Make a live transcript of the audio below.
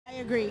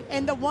agree.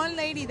 And the one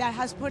lady that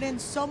has put in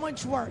so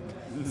much work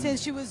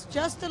since she was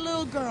just a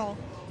little girl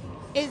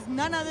is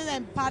none other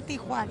than Paty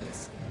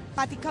Juarez.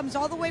 Paty comes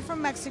all the way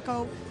from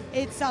Mexico.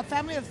 It's a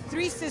family of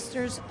 3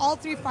 sisters, all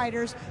 3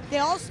 fighters. They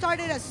all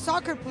started as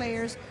soccer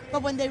players,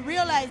 but when they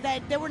realized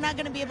that they were not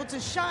going to be able to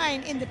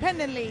shine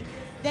independently,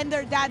 then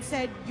their dad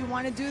said, you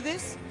want to do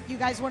this? You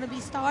guys want to be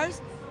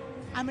stars?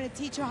 I'm going to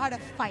teach you how to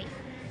fight.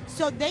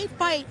 So they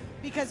fight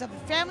because of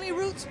family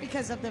roots,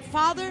 because of their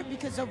father,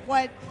 because of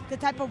what the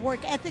type of work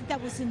ethic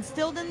that was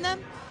instilled in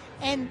them.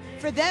 And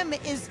for them,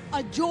 it is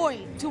a joy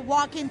to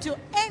walk into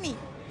any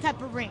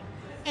type of ring.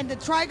 And the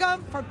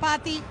Trigon for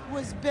Paty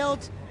was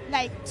built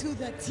like to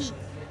the T.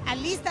 At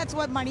least that's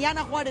what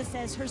Mariana Juarez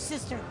says, her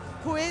sister,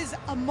 who is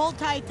a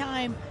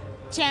multi-time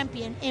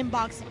champion in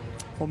boxing.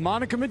 Well,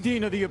 Monica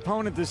Medina, the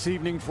opponent this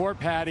evening for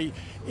Paty,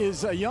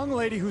 is a young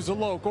lady who's a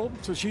local,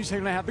 so she's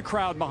going to have the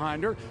crowd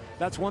behind her.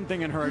 That's one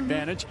thing in her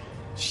advantage.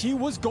 She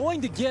was going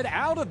to get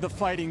out of the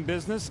fighting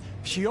business.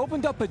 She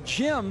opened up a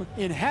gym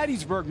in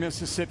Hattiesburg,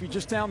 Mississippi,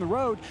 just down the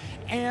road,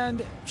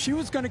 and she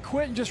was going to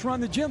quit and just run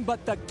the gym,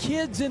 but the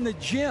kids in the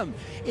gym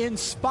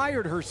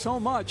inspired her so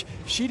much,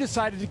 she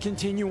decided to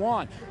continue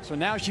on. So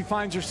now she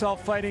finds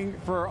herself fighting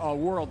for a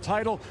world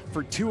title,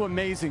 for 2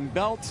 amazing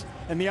belts,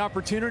 and the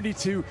opportunity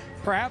to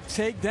perhaps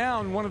take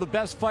down one of the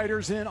best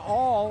fighters in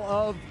all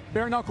of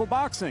bare-knuckle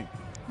boxing.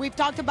 We've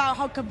talked about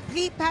how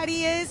complete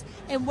Paty is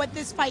and what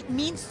this fight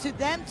means to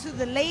them, to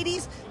the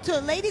ladies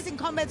in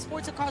combat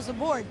sports across the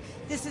board.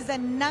 This is the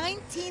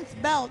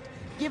 19th belt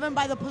given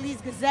by the Police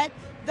Gazette,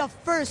 the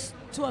first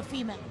to a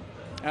female.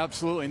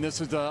 Absolutely, and this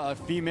is a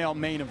female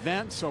main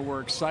event, so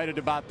we're excited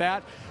about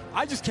that.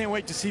 I just can't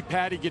wait to see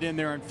Paty get in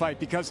there and fight,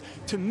 because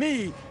to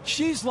me,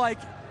 she's like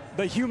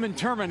the human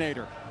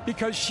Terminator,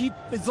 because she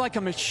is like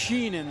a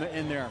machine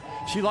in there.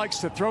 She likes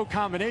to throw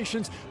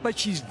combinations, but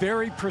she's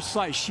very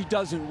precise. She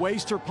doesn't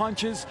waste her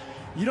punches.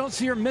 You don't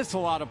see her miss a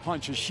lot of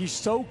punches. She's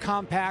so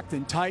compact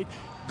and tight.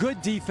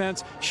 Good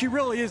defense. She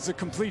really is a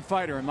complete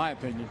fighter, in my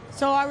opinion.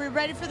 So are we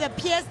ready for the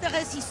pièce de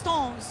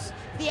résistance,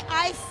 the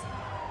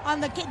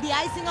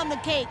icing on the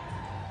cake?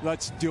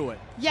 Let's do it.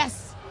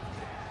 Yes.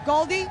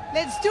 Goldie,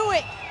 let's do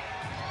it.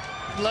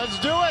 Let's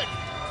do it.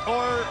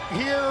 Or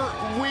here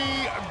we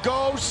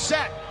go,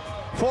 set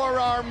for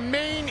our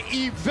main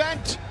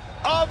event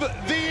of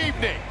the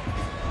evening.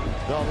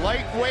 The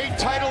lightweight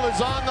title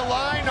is on the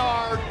line,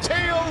 our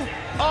tale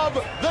of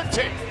the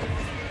tape.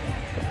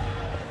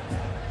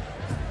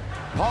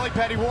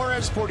 Paty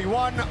Juarez,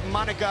 41,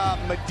 Monica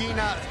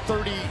Medina,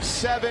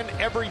 37.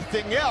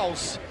 Everything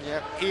else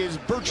is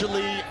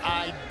virtually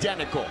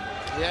identical.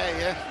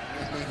 Yeah.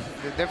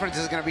 The difference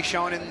is going to be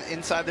shown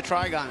inside the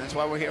Trigon. That's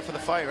why we're here for the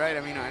fight, right?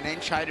 I mean, an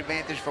inch height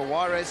advantage for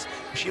Juarez.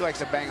 She likes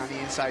to bang on the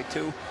inside,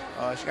 too.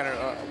 She's got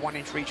a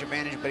 1-inch reach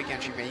advantage, but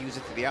again, she may use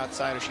it to the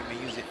outside or she may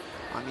use it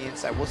on the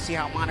inside. We'll see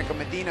how Monica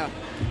Medina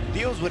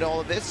deals with all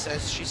of this,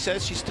 as she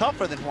says she's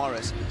tougher than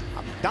Juarez.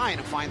 I'm dying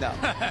to find out.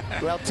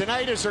 Well,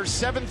 tonight is her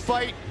 7th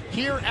fight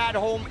here at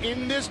home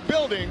in this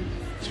building,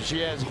 so she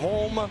has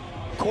home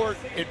court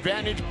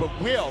advantage, but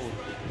will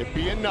it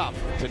be enough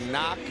to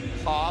knock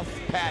off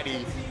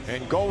Paty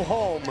and go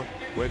home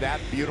with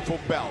that beautiful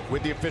belt?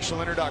 With the official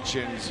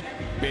introductions,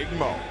 Big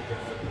Mo.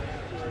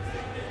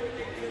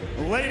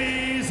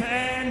 Ladies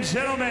and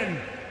gentlemen,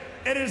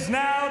 it is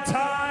now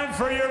time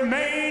for your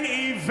main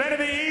event of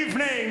the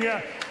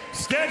evening.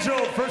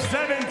 Scheduled for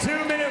 7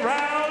 2-minute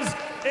rounds,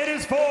 it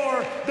is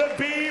for the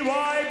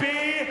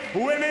BYB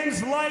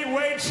Women's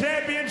Lightweight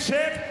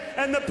Championship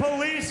and the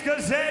Police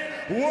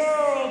Gazette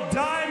World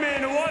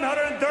Diamond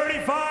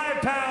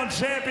 135-pound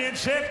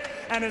Championship,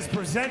 and is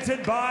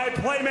presented by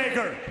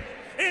Playmaker.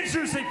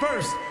 Introducing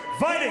first,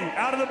 fighting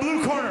out of the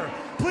blue corner,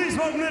 please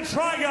welcome the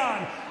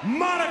Trigon,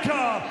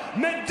 Monica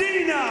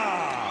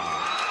Medina.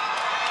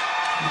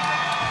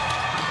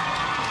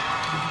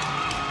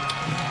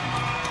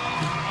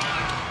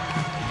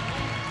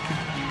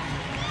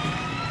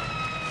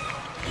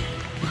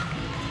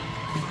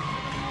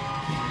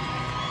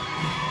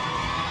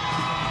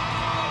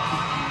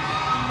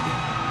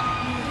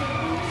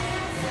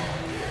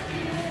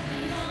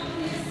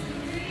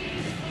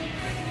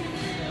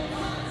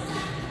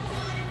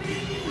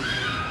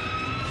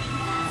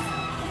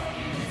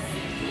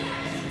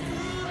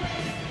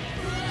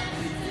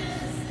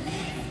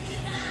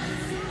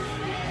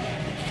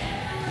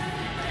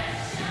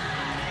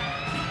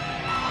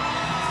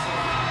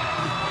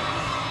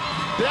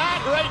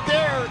 That right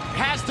there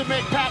has to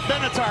make Pat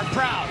Benatar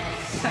proud.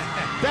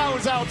 That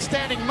was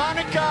outstanding.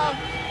 Monica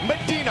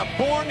Medina,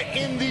 born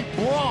in the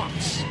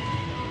Bronx,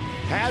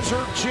 has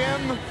her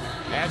gym,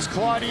 as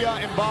Claudia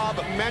and Bob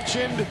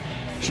mentioned.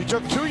 She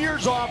took 2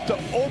 years off to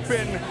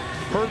open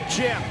her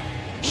gym.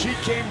 She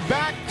came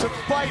back to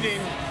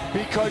fighting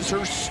because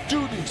her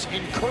students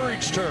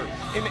encouraged her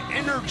and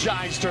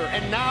energized her,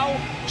 and now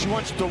she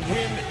wants to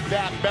win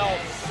that belt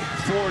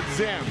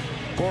for them,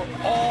 for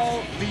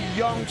all the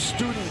young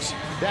students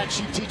that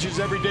she teaches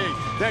every day,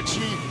 that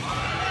she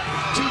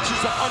teaches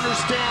to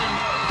understand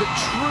the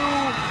true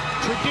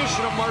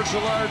tradition of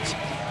martial arts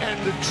and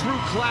the true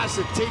class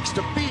it takes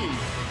to be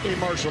a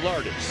martial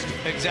artist.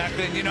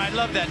 Exactly, and you know, I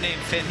love that name,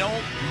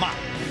 Phenoma.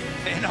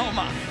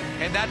 Phenoma.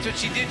 And that's what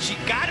she did. She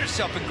got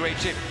herself in great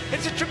shape.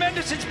 It's a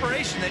tremendous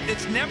inspiration that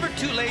it's never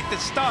too late to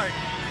start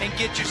and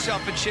get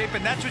yourself in shape,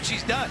 and that's what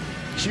she's done.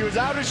 She was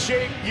out of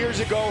shape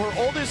years ago. Her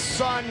oldest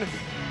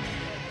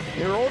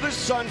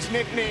son's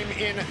nickname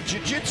in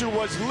jiu-jitsu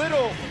was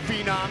Little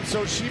Phenom,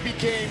 so she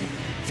became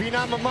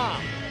Phenom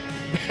Mom.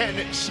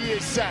 And she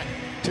is set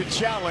to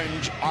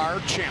challenge our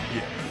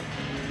champion,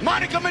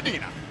 Monica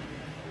Medina.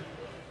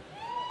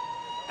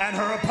 And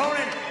her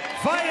opponent,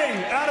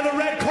 fighting out of the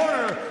red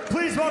corner,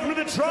 please welcome to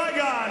the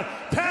Trigon,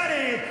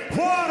 Paty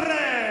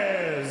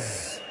Juarez.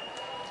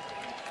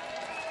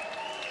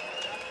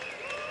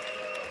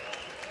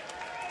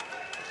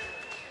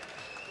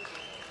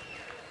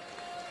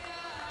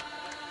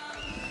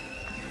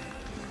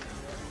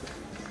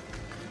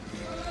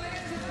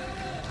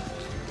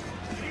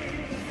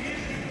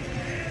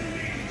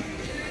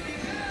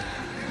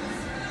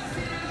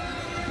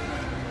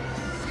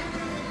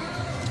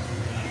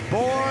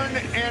 Born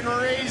and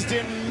raised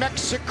in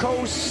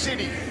Mexico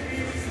City.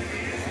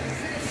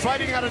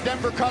 Fighting out of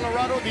Denver,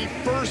 Colorado, the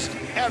first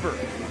ever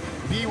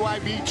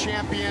BYB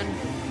champion.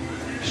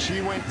 She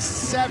went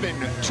 7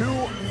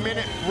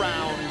 two-minute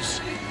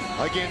rounds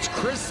against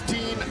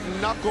Christine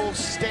Knuckles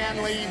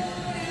Stanley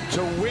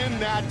to win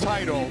that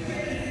title.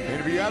 And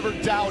if you ever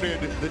doubted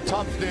the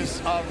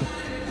toughness of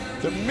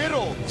the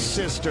middle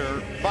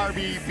sister,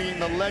 Barbie being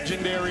the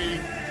legendary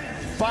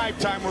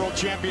 5-time world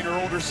champion, her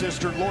older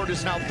sister,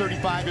 Lourdes, now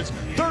 35, is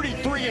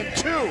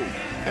 33-2,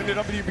 and the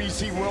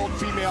WBC World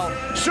Female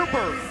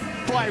Super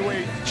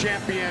Flyweight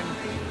Champion.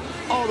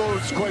 All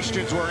those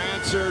questions were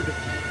answered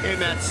in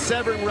that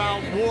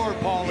 7-round war,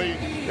 Paulie,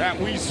 that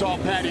we saw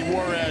Paty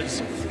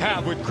Juarez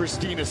have with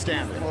Christina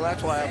Stanley. Well,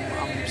 that's why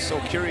I'm so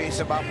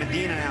curious about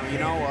Medina now, you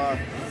know.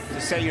 To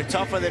say you're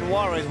tougher than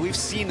Juarez, we've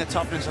seen the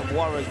toughness of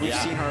Juarez. We've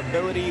seen her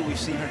ability, we've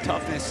seen her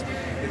toughness.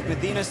 If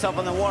Medina's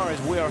tougher than Juarez,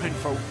 we are in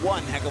for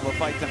one heck of a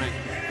fight tonight.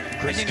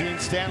 Christine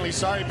Stanley,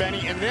 sorry,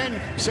 Benny. And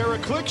then Sarah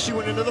Click, she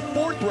went into the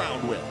 4th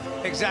round with.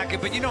 Exactly,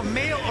 but you know,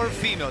 male or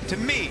female, to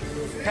me,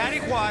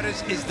 Paty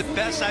Juarez is the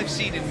best I've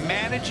seen in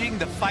managing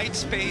the fight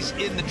space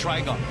in the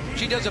Trigon.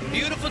 She does a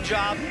beautiful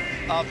job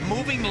of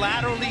moving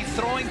laterally,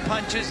 throwing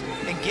punches,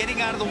 and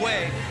getting out of the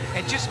way,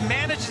 and just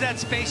manage that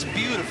space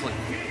beautifully.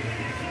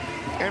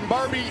 And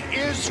Barbie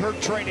is her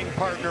training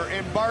partner,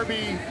 and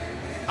Barbie,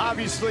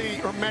 obviously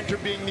her mentor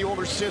being the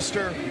older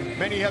sister.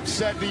 Many have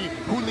said the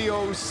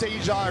Julio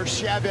Cesar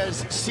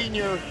Chavez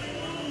Sr.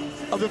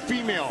 of the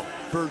female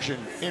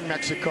version in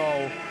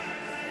Mexico.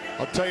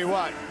 I'll tell you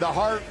what, the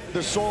heart,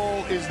 the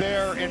soul is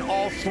there in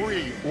all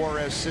 3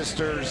 Juarez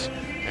sisters,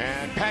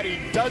 and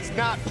Paty does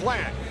not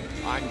plan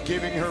on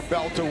giving her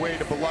belt away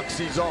to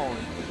Biloxi's own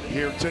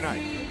here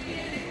tonight.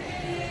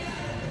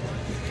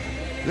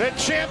 The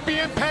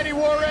champion, Paty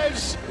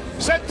Juarez,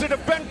 set to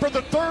defend for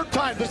the 3rd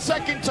time. The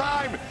 2nd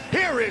time,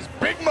 here is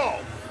Big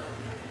Mo.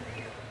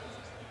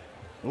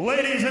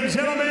 Ladies and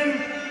gentlemen,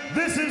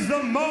 this is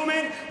the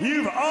moment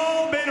you've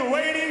all been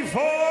waiting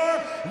for.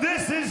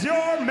 This is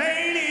your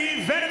main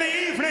event of the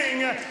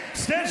evening.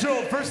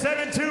 Scheduled for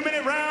 7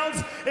 two-minute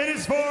rounds, it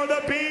is for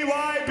the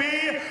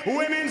BYB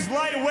Women's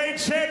Lightweight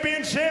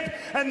Championship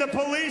and the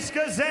Police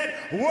Gazette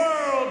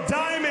World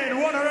Diamond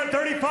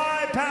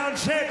 135-pound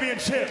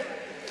Championship.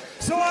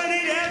 So I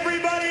need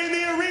everybody in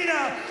the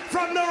arena,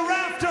 from the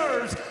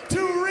rafters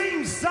to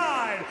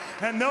ringside,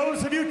 and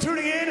those of you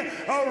tuning in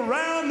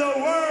around the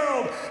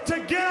world, to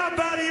get up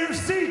out of your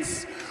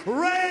seats,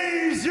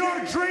 raise your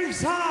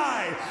drinks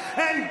high,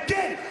 and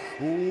get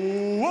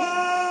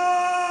wild!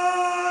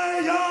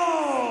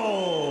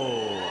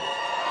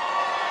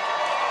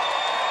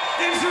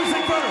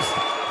 Introducing first,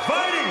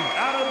 fighting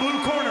out of the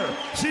blue corner.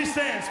 She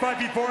stands 5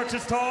 feet 4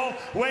 inches tall,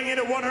 weighing in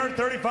at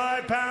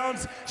 135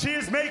 pounds. She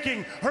is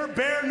making her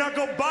bare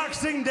knuckle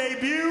boxing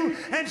debut,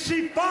 and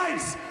she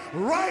fights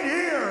right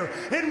here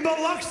in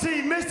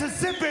Biloxi,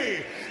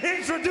 Mississippi.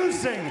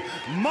 Introducing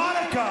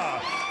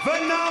Monica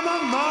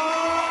Phenomenon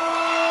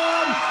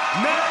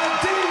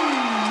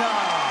Medina.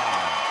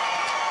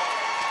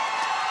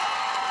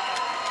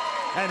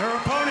 And her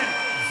opponent,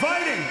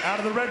 fighting out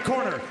of the red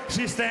corner.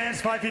 She stands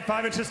 5 feet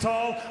 5 inches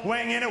tall,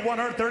 weighing in at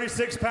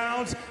 136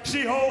 pounds.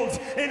 She holds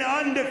an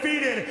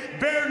undefeated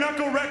bare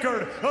knuckle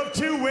record of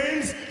 2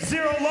 wins,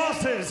 0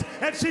 losses.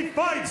 And she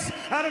fights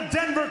out of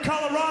Denver,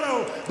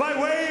 Colorado, by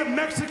way of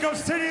Mexico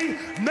City,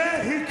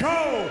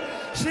 Mexico.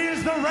 She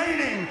is the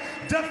reigning,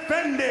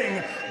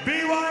 defending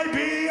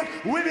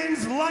BYB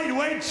Women's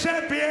Lightweight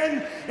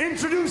Champion.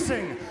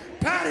 Introducing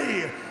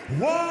Paty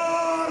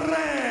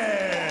Juarez.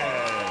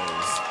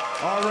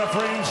 Our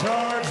referee in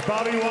charge,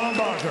 Bobby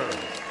Wambacher.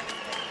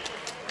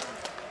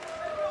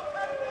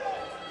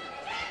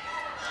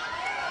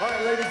 All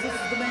right, ladies, this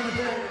is the main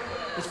event.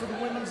 It's for the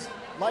Women's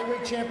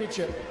Lightweight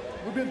Championship.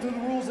 We've been through the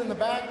rules in the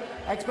back.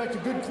 I expect a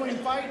good, clean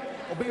fight.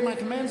 Obey my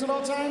commands at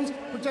all times.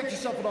 Protect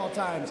yourself at all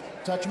times.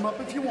 Touch them up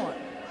if you want.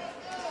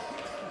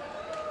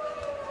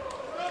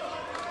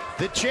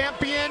 The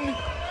champion,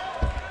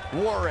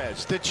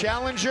 Juarez. The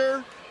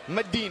challenger,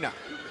 Medina.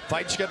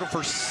 Fight scheduled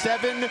for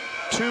 7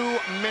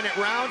 2-minute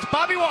rounds.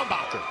 Bobby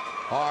Wambacher,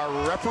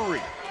 our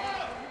referee.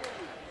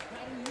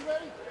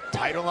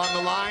 Title on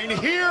the line.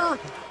 Here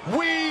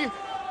we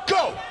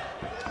go.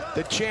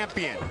 The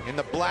champion in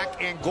the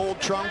black and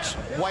gold trunks,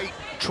 white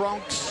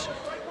trunks,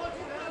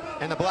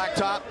 and the black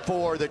top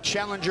for the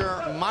challenger,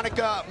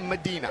 Monica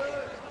Medina.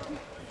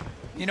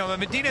 You know,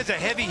 Medina's a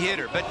heavy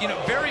hitter, but, you know,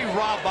 very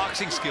raw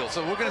boxing skills.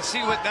 So we're going to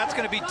see what that's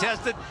going to be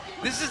tested.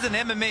 This is an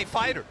MMA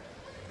fighter.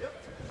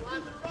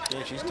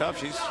 Yeah, she's tough.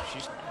 She's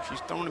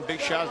throwing in big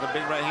shots, the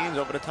big right hands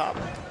over the top.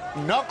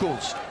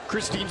 Knuckles,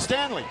 Christine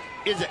Stanley,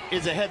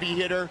 is a heavy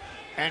hitter,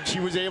 and she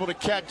was able to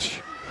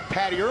catch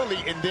Paty early,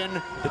 and then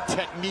the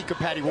technique of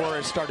Paty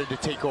Juarez started to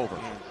take over.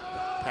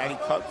 Paty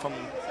cut from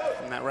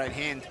that right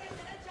hand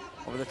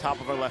over the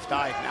top of her left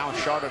eye. Now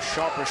sharper,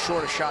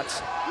 shorter shots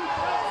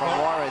from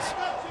Juarez.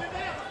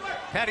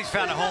 Paty's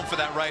found a home for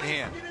that right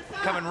hand.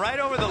 Coming right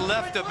over the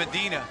left of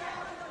Medina.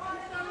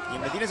 Yeah,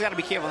 Medina's got to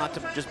be careful not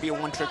to just be a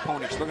one-trick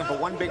pony. She's looking for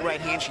one big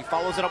right hand. She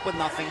follows it up with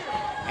nothing,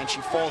 and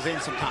she falls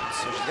in sometimes.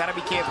 So she's got to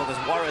be careful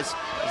because Juarez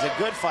is a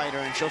good fighter,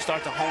 and she'll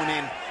start to hone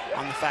in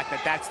on the fact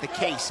that that's the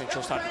case, and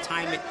she'll start to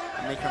time it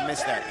and make her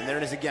miss that. And there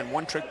it is again,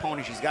 one-trick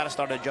pony. She's got to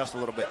start to adjust a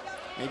little bit,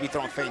 maybe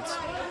throwing feints.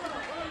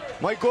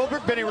 Mike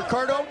Goldberg, Benny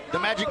Ricardo, the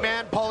Magic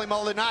Man, Paulie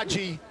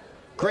Malignaggi.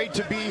 Great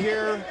to be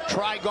here.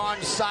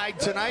 Trigon side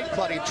tonight.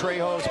 Claudia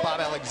Trejos, Bob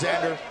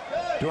Alexander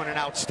doing an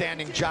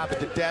outstanding job at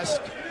the desk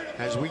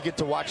as we get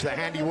to watch the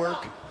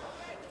handiwork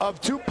of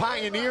two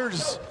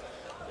pioneers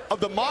of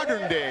the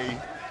modern day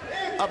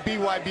of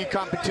BYB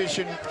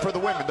competition for the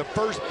women. The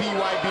first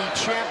BYB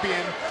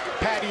champion,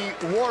 Paty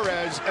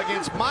Juarez,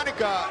 against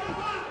Monica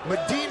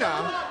Medina,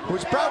 who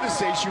was proud to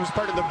say she was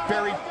part of the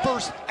very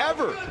first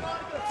ever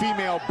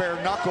female bare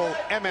knuckle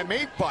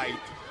MMA fight,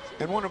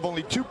 and one of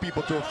only 2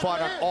 people to have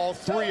fought on all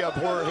 3 of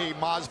Jorge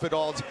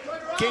Masvidal's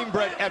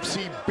Gamebred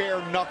FC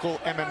bare knuckle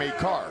MMA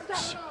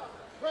cards.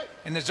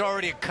 And there's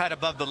already a cut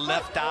above the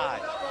left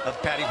eye of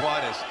Paty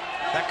Juarez.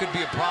 That could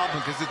be a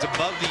problem because it's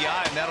above the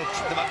eye, and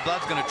the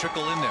blood's going to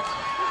trickle in there.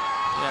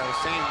 Yeah, I was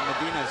saying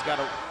Medina's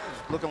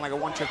looking like a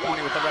one-trick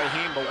pony with the right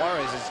hand, but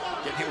Juarez is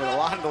getting hit with a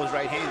lot of those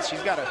right hands.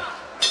 She's got to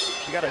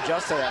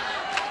adjust to that.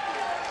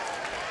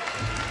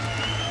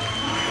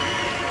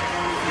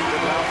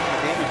 Good round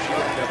from Medina. She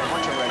got a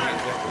bunch of right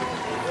hands there.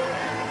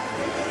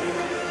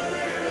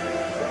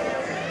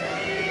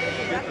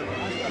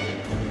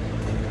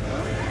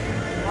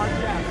 Hard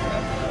jab.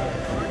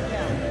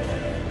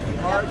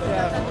 Hard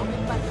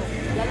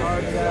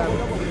jab.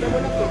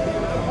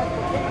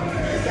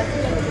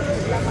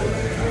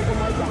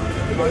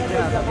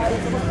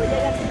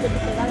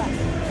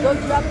 Dos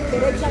jab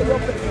derecha y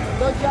open.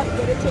 Dos jab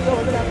derecha y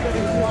open.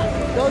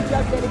 Dos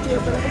jab derecha y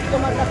open. Un poquito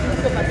más rápido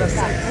para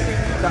empezar.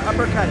 The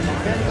uppercut. She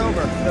bends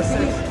over. The 6.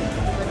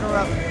 Pick her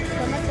up.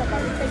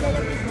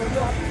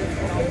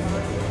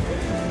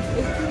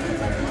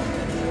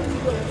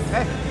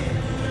 Hey,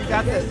 you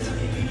got this.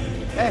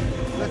 Hey,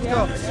 let's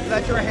go.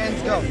 Let your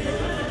hands go.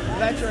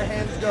 Let your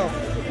hands go.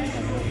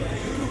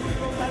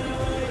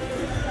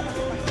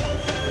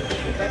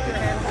 Let your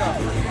hands go.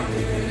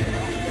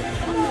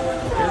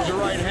 Here's the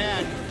right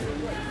hand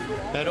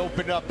that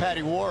opened up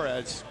Paty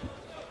Juarez.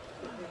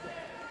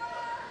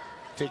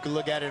 Take a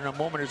look at it in a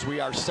moment as we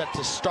are set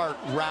to start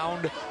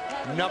round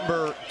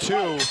number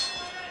 2.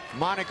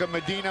 Monica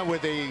Medina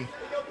with a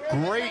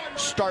great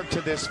start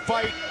to this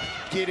fight,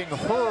 getting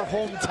her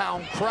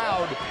hometown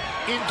crowd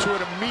into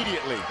it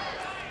immediately.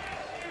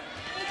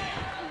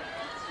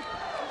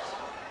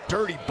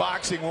 Dirty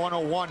boxing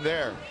 101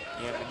 there.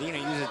 Yeah, Medina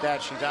uses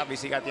that. She's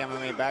obviously got the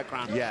MMA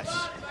background. Yes.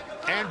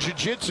 And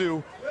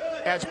jiu-jitsu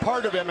as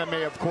part of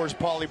MMA, of course,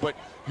 Paulie, but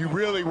you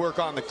really work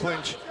on the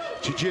clinch.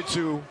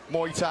 Jiu-jitsu,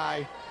 Muay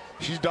Thai,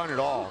 she's done it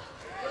all.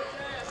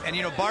 And,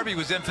 you know, Barbie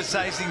was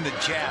emphasizing the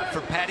jab.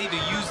 For Paty to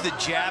use the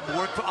jab,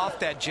 work off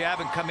that jab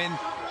and come in,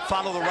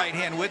 follow the right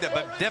hand with it,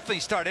 but definitely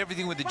start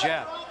everything with the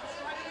jab.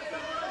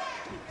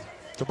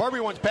 So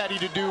Barbie wants Paty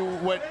to do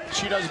what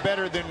she does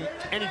better than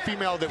any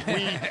female that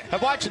we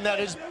have watched, and that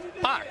is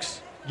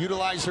box.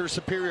 Utilize her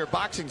superior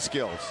boxing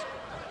skills.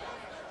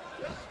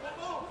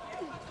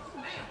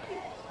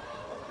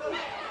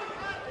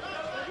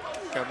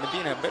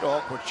 Medina, a bit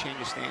awkward, change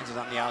of stances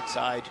on the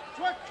outside,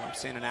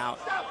 jumps in and out.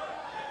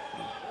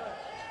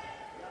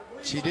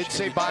 She did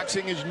say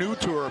boxing is new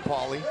to her,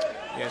 Paulie.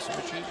 Yes,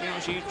 but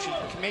she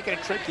can make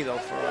it tricky though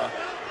for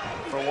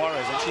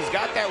Juarez, and she's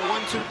got that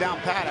 1-2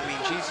 down pat. I mean,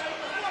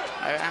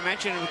 I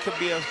mentioned it could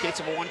be a case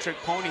of a one-trick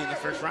pony in the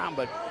first round,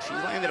 but she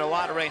landed a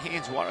lot of right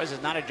hands. Juarez has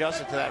not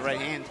adjusted to that right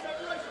hand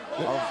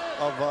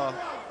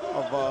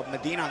of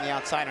Medina on the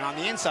outside, and on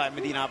the inside,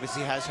 Medina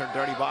obviously has her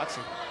dirty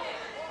boxing.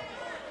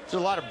 There's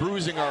a lot of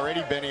bruising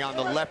already, Benny, on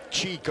the left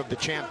cheek of the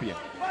champion.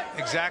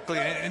 Exactly,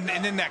 and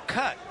then that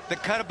cut, the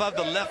cut above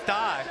the left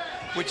eye,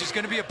 which is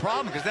going to be a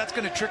problem because that's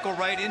going to trickle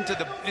right into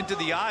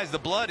the eyes, the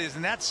blood is,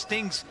 and that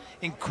stings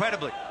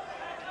incredibly.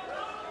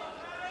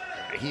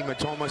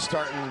 Hematoma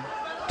starting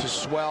to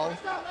swell.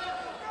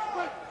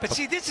 But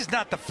see, this is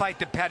not the fight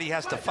that Paty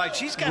has to fight.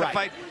 She's got to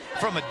fight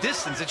from a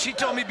distance. And she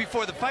told me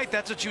before the fight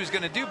that's what she was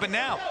going to do. But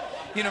now,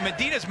 you know,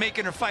 Medina's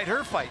making her fight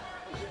her fight.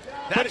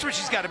 That's where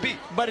she's got to be.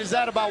 But is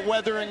that about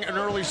weathering an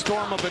early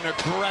storm of an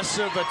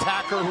aggressive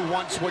attacker who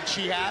wants what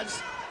she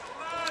has?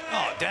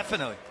 Oh,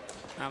 definitely.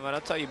 But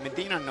I'll tell you,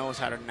 Medina knows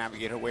how to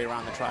navigate her way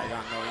around the trigon,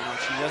 though. You know,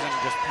 she doesn't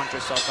just punch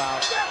herself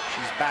out.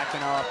 She's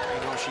backing up.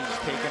 You know, she's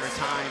taking her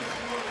time,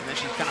 and then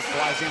she kind of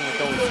flies in with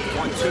those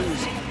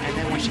 1-2s. And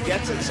then when she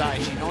gets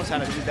inside, she knows how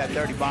to use that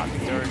dirty boxing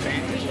to her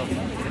advantage. So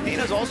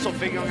Medina's also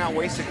figuring out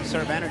ways to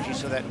conserve energy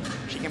so that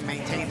she can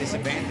maintain this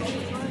advantage.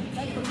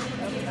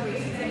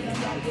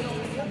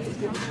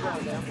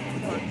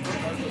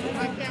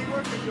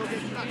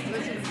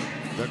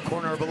 The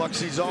corner of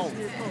Biloxi's zone.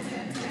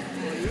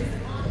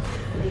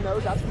 Your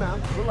nose, that's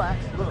mouth.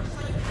 Relax. Look.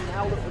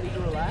 Now look, we need to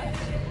relax.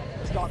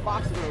 Start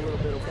boxing her a little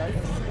bit, okay?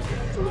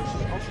 So look,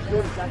 she's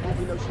doing exactly what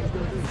we know she's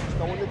going to do. She's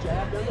throwing the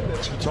jab down the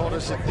middle. She told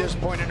us at this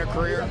point in her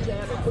career.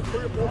 Jab and put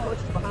 3 or 4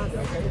 punches behind her,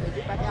 okay? Then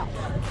get back out.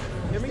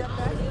 Hear me? You're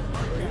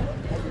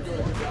doing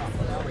a good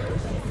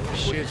job.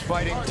 She is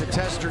fighting to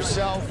test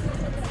herself,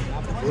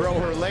 grow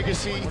her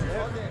legacy,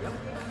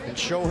 and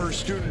show her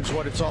students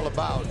what it's all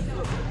about.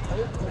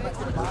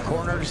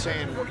 Corner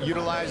saying,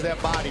 utilize that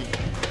body.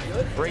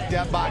 Break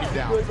that body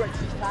down. She's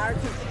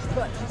tired too. She's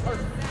cut. She's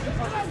hurt.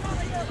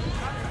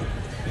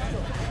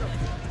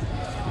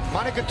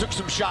 Monica took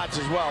some shots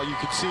as well. You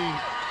could see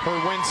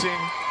her wincing.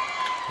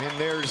 And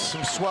there's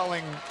some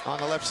swelling on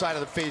the left side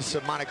of the face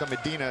of Monica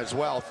Medina as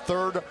well.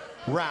 3rd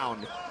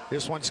round.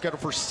 This one's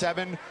scheduled for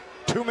 7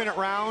 2-minute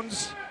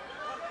rounds.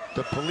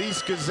 The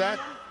Police Gazette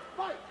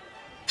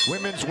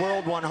Women's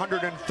World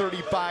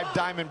 135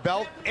 Diamond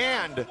Belt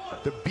and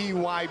the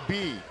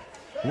BYB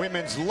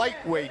Women's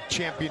Lightweight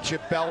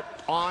Championship belt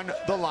on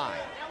the line.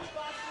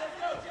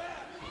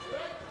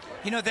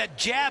 You know, that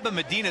jab of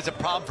Medina is a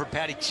problem for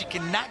Paty. She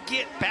cannot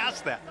get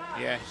past that.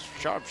 Yeah,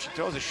 sharp. She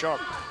throws it sharp.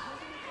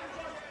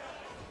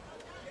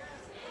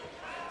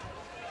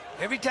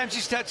 Every time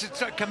she starts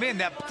to come in,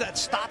 that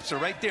stops her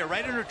right there,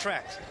 right in her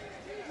tracks.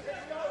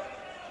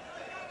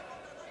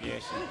 Yeah,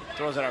 she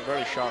throws it out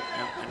very sharp.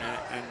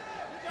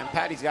 And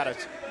Paty's got to,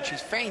 she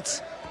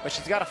feints, but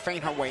she's got to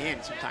feint her way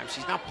in sometimes.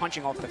 She's not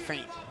punching off the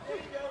feint.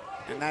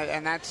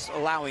 And that's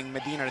allowing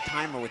Medina to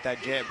time her with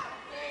that jab.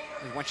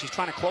 When she's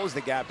trying to close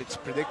the gap, it's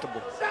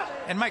predictable.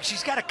 And Mike,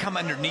 she's got to come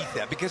underneath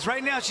that, because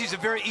right now she's a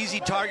very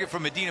easy target for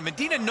Medina.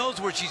 Medina knows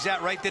where she's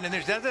at right then and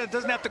there. That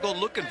doesn't have to go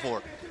looking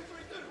for her.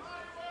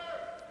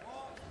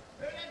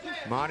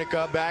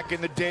 Monica back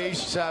in the day,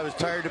 she said I was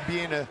tired of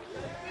being a...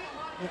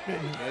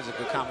 There's a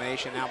good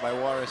combination now by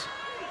Juarez.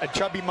 A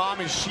chubby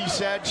mom, as she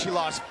said. She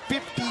lost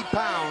 50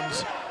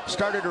 pounds,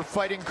 started her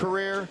fighting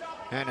career,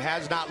 and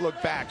has not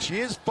looked back. She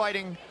is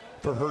fighting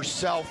for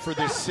herself, for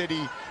this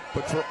city,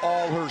 but for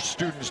all her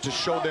students, to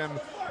show them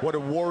what a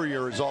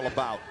warrior is all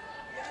about.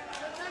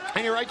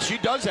 And you're right, she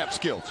does have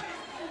skills.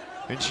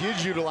 And she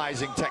is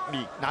utilizing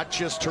technique, not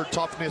just her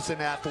toughness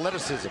and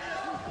athleticism.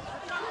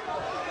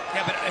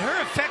 Yeah, but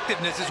her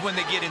effectiveness is when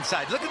they get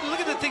inside. Look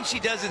at the things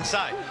she does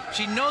inside.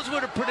 She knows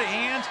where to put her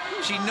hands.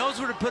 She knows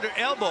where to put her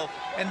elbow,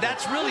 and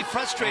that's really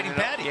frustrating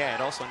Paty. Yeah,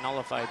 it also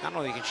nullifies. Not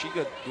only can she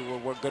do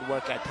good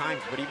work at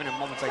times, but even in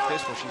moments like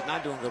this where she's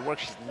not doing good work,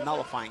 she's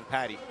nullifying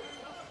Paty.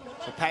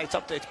 So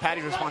it's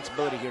Paty's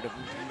responsibility here to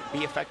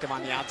be effective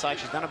on the outside.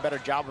 She's done a better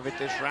job of it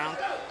this round,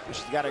 but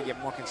she's got to get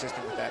more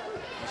consistent with that.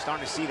 You're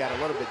starting to see that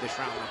a little bit this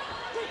round.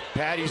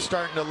 Paty's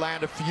starting to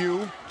land a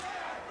few.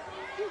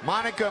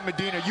 Monica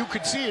Medina, you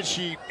could see as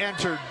she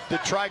entered the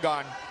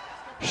Trigon,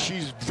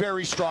 she's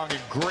very strong, in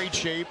great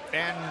shape,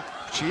 and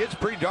she hits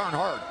pretty darn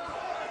hard.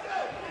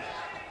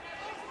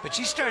 But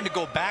she's starting to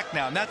go back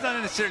now, and that's not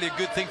necessarily a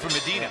good thing for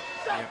Medina.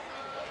 Yeah,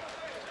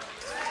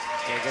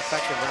 good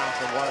effective round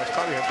for Juarez.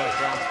 Probably her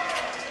best round.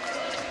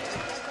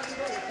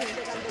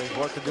 There's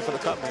work to do for the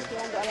cut, man.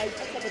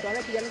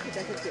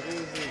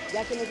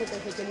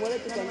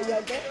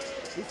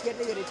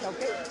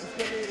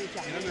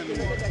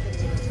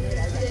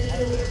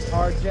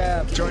 Hard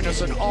jab. Join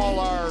us on all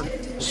our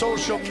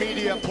social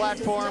media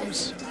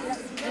platforms.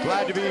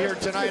 Glad to be here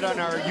tonight on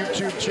our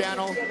YouTube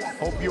channel.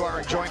 Hope you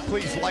are enjoying.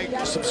 Please like,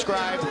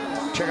 subscribe.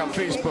 Check out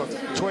Facebook,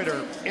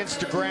 Twitter,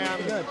 Instagram.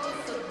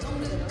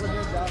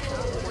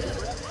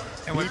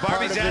 And what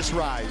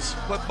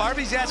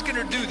Barbie's asking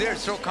her to do there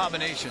is throw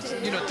combinations.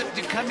 You know,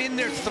 to come in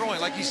there throwing,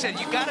 like you said,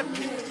 you got to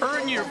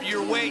earn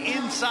your way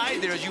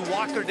inside there as you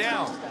walk her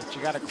down. She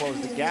got to close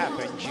the gap,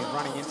 and she's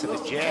running into the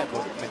jab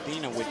of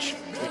Medina, which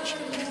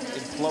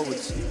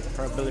implodes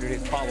her ability to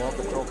follow up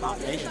and throw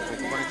combinations. Like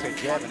you run into a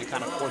jab, and it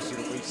kind of forces you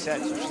to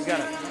reset. So she's got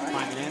to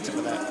find an answer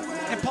for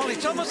that. And Paulie,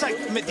 it's almost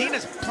like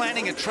Medina's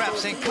planning a trap,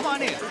 saying, "Come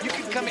on in, you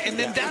can come in," and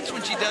then that's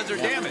when she does her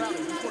damage.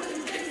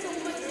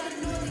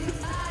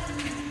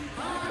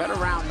 Better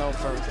round, though,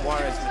 for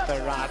Juarez in the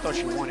 3rd round. I thought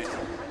she won it.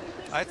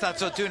 I thought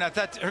so, too, and I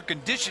thought her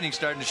conditioning's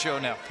starting to show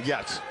now.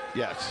 Yes,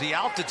 yes. The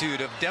altitude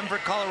of Denver,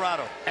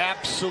 Colorado.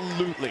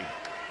 Absolutely.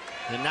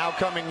 And now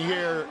coming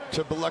here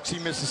to Biloxi,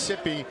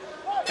 Mississippi,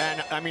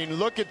 And, I mean,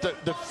 look at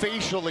the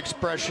facial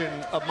expression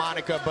of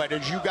Monica, but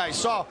as you guys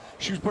saw,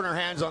 she was putting her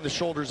hands on the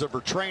shoulders of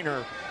her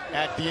trainer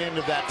at the end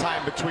of that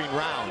time between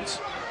rounds.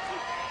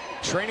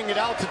 Training at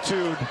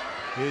altitude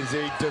is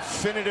a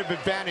definitive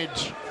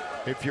advantage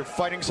if you're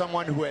fighting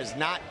someone who has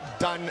not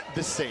done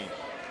the same.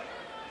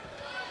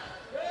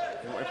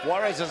 If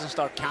Juarez doesn't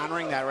start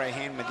countering that right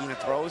hand Medina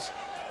throws,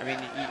 I mean,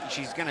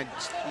 she's going to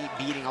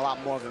be eating a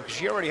lot more of them because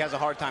she already has a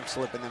hard time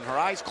slipping them. Her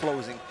eyes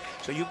closing.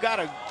 So you've got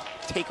to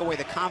take away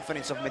the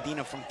confidence of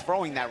Medina from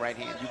throwing that right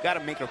hand. You've got to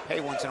make her pay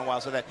once in a while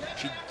so that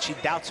she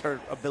doubts her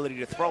ability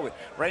to throw it.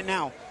 Right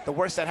now, the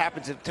worst that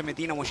happens to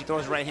Medina when she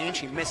throws right hand,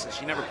 she misses.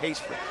 She never pays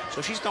for it.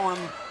 So she's throwing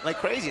them like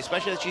crazy,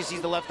 especially as she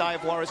sees the left eye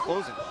of Juarez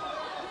closing.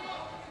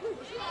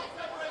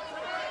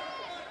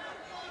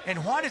 And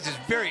Juarez is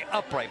very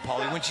upright,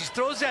 Paulie. When she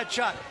throws that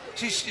shot,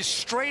 she's just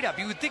straight up.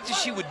 You would think that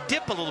she would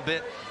dip a little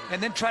bit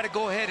and then try to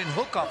go ahead and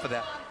hook off of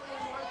that.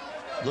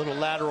 Little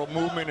lateral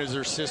movement, as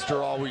her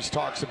sister always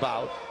talks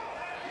about.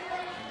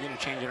 Medina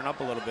changing it up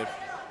a little bit,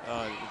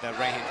 that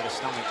right hand to the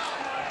stomach.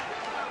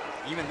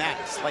 Even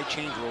that slight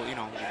change will, you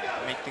know,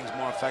 make things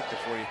more effective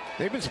for you.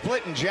 They've been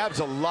splitting jabs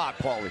a lot,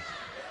 Paulie.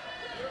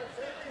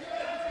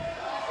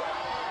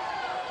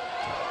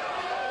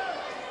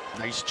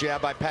 Nice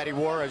jab by Paty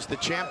Juarez, the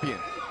champion.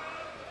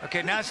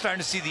 Okay, now I'm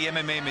starting to see the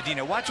MMA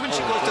Medina. Watch when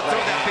she goes to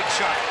throw that big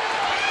shot.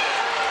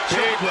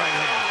 Big right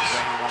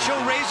hands.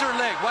 She'll raise her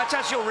leg. Watch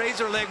how she'll raise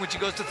her leg when she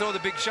goes to throw the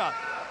big shot.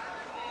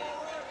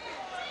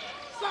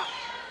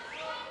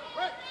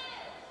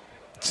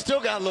 Still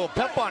got a little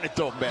pep on it,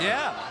 though, man.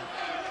 Yeah.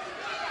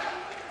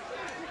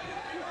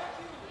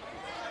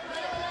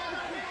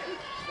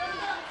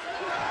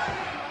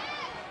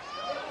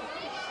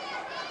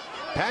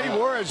 Paty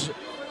Juarez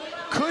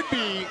could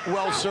be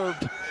well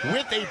served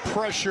with a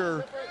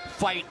pressure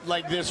fight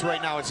like this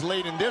right now. It's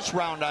late in this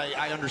round,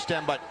 I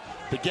understand, but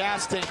the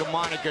gas tank of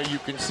Monica, you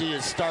can see,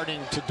 is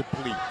starting to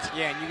deplete.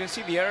 Yeah, and you can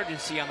see the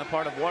urgency on the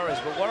part of Juarez,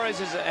 but Juarez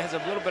has a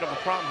little bit of a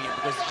problem here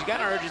because she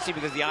got an urgency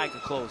because the eye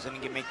could close and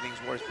it can make things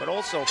worse. But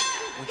also,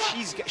 when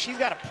she's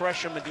got to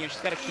pressure Medina, she's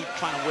got to keep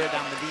trying to wear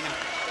down Medina.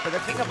 But the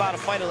thing about a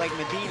fighter like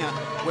Medina,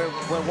 where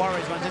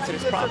Juarez runs into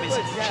this problem, is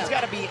she's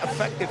got to be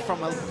effective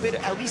from a bit,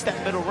 at least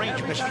that middle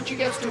range, because if she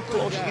gets too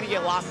close, she's going to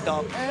get locked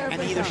up,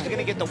 and either she's going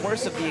to get the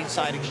worst of the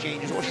inside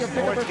exchanges, or it's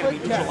going to be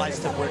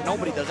neutralized to where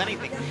nobody does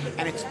anything.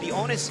 And it's the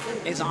onus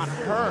is on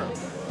her.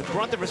 The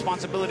brunt of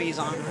responsibility is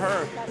on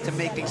her to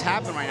make things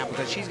happen right now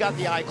because she's got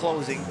the eye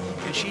closing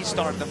and she's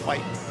starting to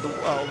fight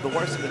the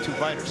worst of the two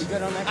fighters.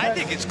 I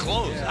think it's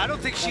closed. I don't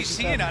think she's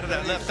seeing out of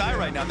that left eye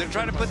right now. They're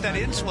trying to put that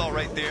in swell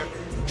right there,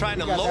 trying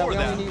to lower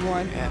that.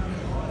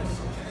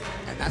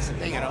 And that's the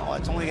thing,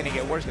 it's only going to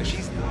get worse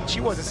because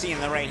she wasn't seeing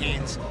the right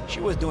hands. She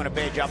was doing a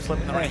bad job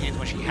flipping the right hands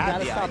when she had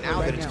the eye.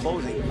 Now that it's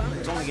closing,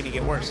 it's only going to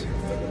get worse.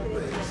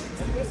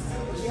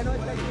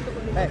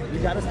 Hey, you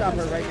got to stop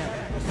her right now.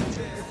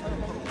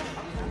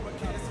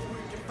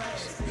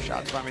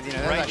 Shots by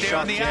Medina. Right there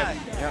on the eye.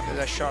 Yep, there's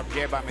a sharp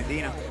jab by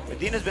Medina.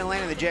 Medina's been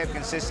landing the jab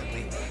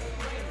consistently.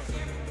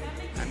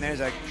 And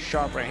there's a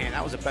sharp right hand.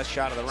 That was the best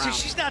shot of the round.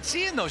 See, she's not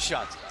seeing those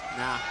shots.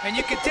 Nah. And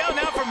you can tell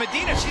now from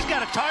Medina, she's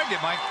got a target,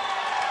 Mike.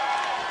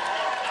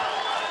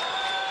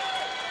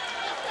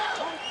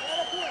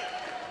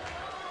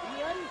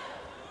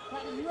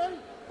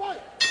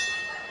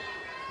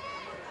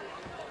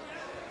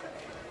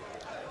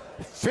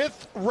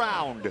 Fifth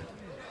round.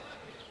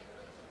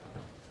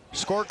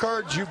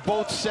 Scorecards, you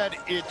both said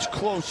it's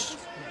close.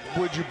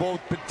 Would you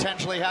both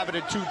potentially have it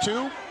at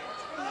 2-2?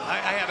 I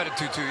have it at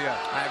 2-2, yeah.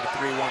 I have a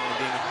 3-1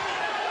 Medina.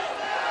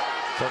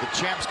 So the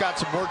champ's got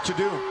some work to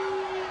do.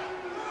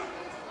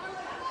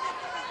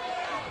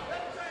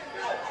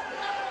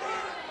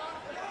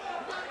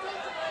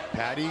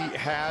 Paty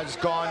has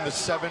gone the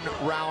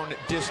 7-round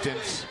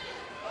distance.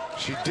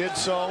 She did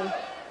so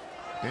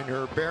in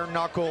her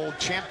bare-knuckle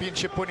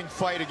championship-winning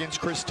fight against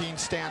Christine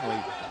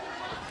Stanley.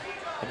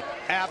 An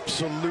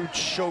absolute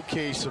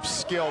showcase of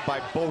skill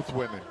by both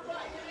women,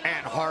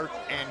 and heart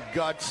and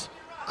guts,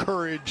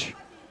 courage,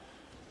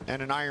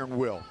 and an iron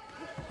will.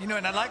 You know,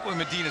 and I like what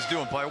Medina's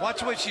doing, Paul. Watch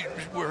the way she,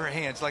 with her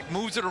hands, like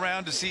moves it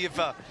around to see if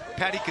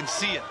Paty can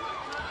see it.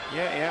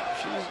 Yeah,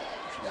 she's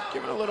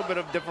giving a little bit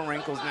of different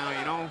wrinkles now,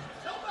 you know.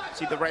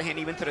 See the right hand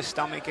even to the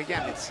stomach.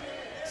 Again, it's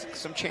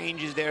some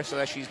changes there so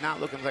that she's not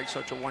looking like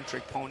such a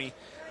one-trick pony.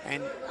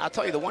 And I'll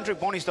tell you, the one-trick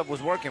pony stuff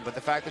was working, but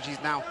the fact that she's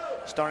now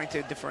starting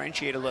to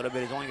differentiate a little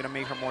bit is only going to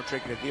make her more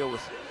tricky to deal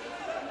with.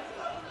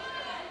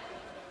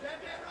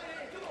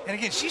 And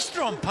again, she's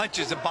throwing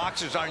punches that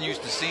boxers aren't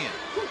used to seeing.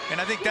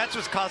 And I think that's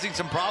what's causing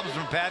some problems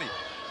from Paty.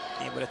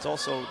 Yeah, but it's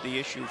also the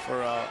issue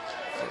for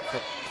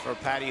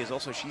Paty is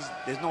also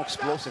there's no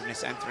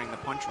explosiveness entering the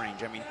punch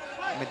range. I mean,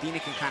 Medina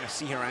can kind of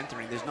see her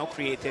entering. There's no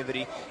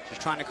creativity. She's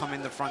trying to come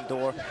in the front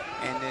door,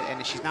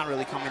 and she's not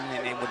really coming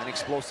in with an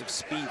explosive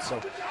speed.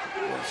 So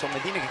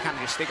Medina can kind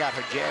of just stick out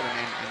her jab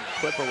and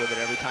clip her with it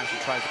every time she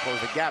tries to close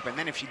the gap. And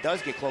then if she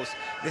does get close,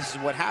 this is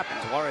what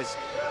happens. Juarez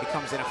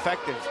becomes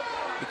ineffective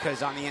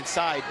because on the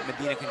inside,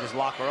 Medina can just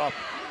lock her up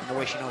in the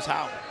way she knows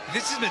how.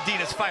 This is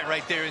Medina's fight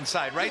right there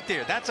inside, right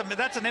there. That's an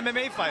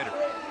MMA fighter.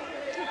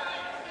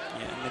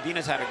 Yeah,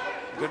 Medina's had a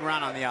good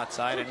round on the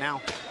outside, and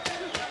now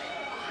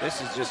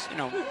this is just, you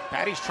know,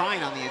 Paty's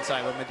trying on the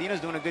inside, but Medina's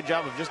doing a good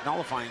job of just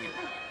nullifying it.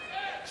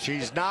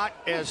 She's not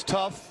as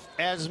tough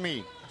as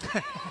me.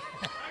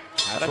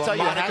 That's what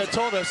Monica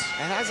told us.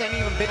 It hasn't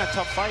even been a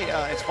tough fight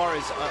as far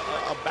as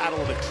a battle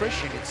of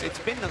attrition. It's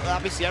been,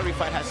 obviously every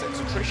fight has its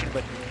attrition,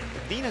 but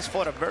Medina's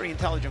fought a very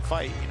intelligent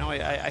fight. You know,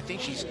 I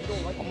think she's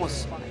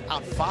almost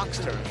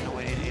outfoxed her, you know,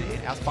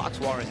 outfoxed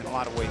Juarez in a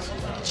lot of ways.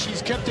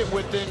 She's kept it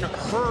within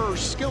her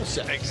skill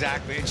set.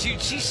 Exactly. And she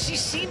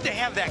seemed to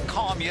have that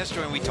calm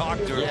yesterday when we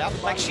talked to her. Yeah.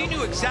 Like she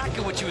knew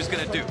exactly what she was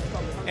going to do.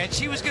 And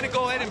she was going to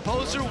go ahead and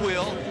impose her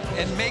will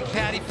and make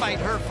Paty fight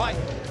her fight.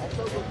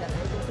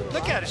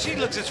 Look at her. She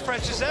looks as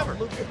fresh as ever.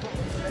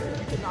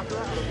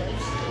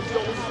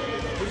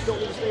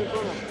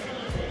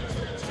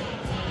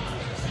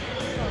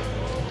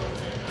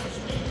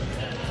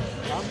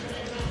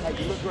 Hey,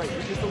 you look great.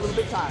 You're just a little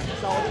bit tired.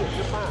 That's all it is.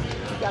 You're fine.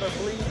 You gotta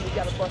breathe. You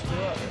gotta bust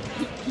her up.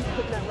 Keep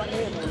putting that right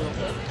hand on her,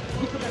 okay?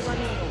 Keep putting that right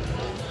hand on her.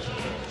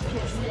 You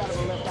can't see out of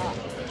her left eye.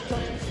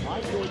 Touch it. All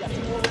right, so we got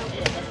 2 more rounds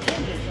left. That's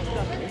 10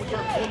 minutes. We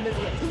got 1 minute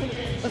left. 2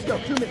 minutes. Let's go.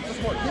 2 minutes.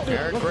 Let's work. Get there.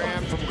 Eric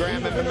Graham from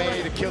Graham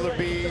MMA, the Killer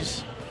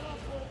Bees.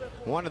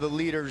 One of the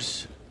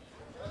leaders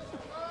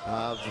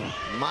of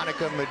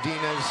Monica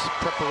Medina's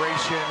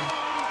preparation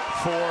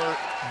for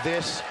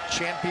this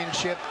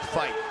championship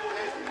fight.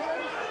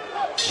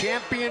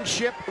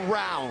 Championship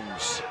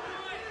rounds.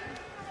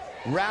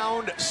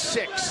 Round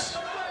 6.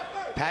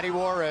 Paty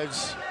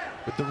Juarez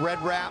with the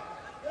red wrap,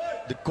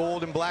 the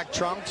gold and black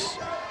trunks.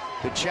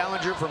 The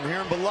challenger from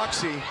here in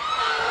Biloxi, looking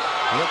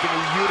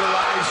to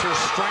utilize her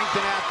strength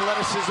and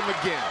athleticism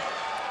again.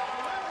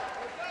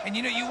 And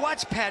you know, you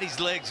watch Paty's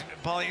legs,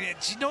 Paulie,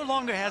 she no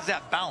longer has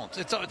that bounce.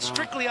 It's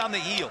strictly on the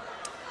heel.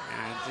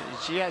 And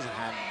she hasn't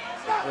had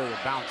really a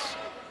bounce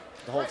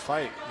the whole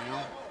fight, you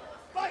know.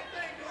 I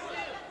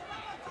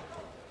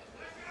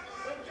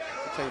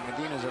tell you,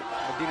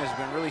 Medina's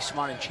been really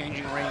smart in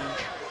changing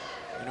range,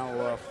 you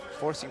know,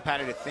 forcing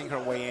Paty to think her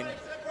way in.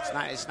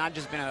 It's not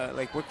just been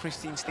like with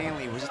Christine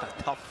Stanley, it was just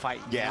a tough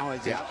fight. Yeah, you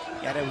know, you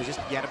had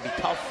to be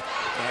tough.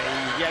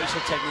 You had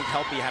your technique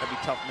help you, had to be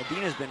tough.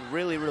 Medina's been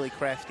really, really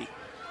crafty.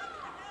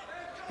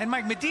 And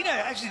Mike, Medina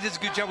actually does a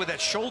good job with that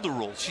shoulder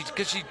roll.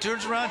 Because she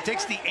turns around,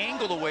 takes the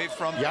angle away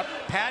from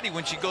Paty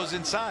when she goes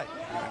inside.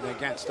 And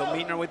again, still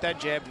meeting her with that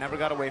jab. Never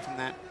got away from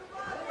that.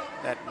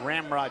 That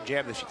ramrod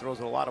jab that she throws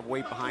with a lot of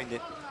weight behind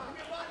it.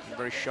 And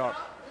very sharp.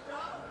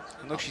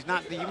 And look, she's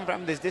not, even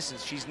from this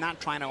distance, she's not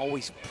trying to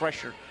always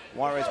pressure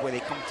Juarez where they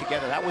come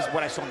together. That was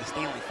what I saw in the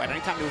Stanley fight.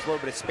 Anytime there was a little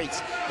bit of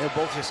space, they were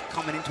both just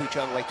coming into each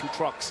other like 2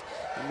 trucks.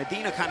 And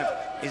Medina kind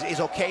of is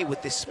okay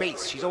with this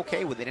space. She's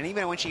okay with it. And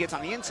even when she gets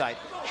on the inside,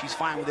 she's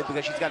fine with it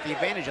because she's got the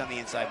advantage on the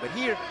inside. But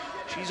here,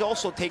 she's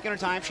also taking her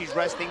time. She's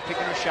resting,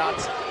 picking her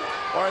shots.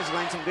 Juarez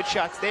landing some good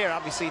shots there.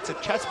 Obviously, it's a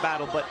chest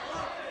battle, but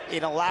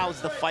it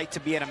allows the fight to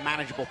be at a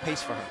manageable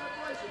pace for her.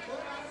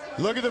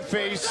 Look at the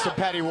face of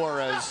Paty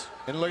Juarez,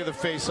 and look at the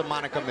face of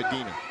Monica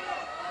Medina.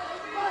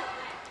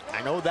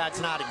 I know that's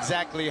not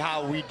exactly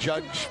how we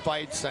judge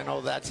fights. I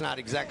know that's not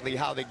exactly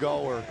how they go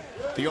or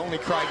the only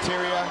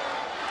criteria.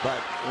 But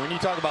when you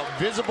talk about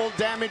visible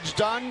damage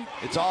done,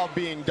 it's all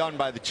being done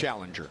by the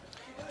challenger.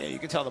 Yeah, you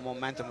can tell the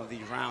momentum of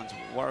these rounds.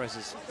 Juarez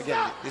is,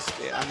 again, this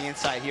on the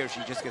inside here,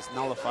 she just gets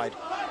nullified.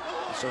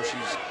 So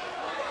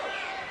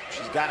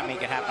she's got to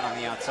make it happen on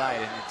the outside,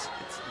 and it's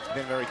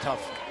been very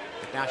tough.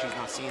 But now she's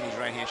not seeing these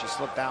right hands. She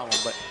slipped out one,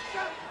 but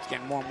it's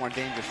getting more and more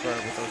dangerous for her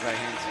with those right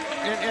hands.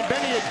 And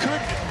Benny, it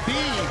could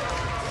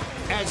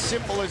be as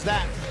simple as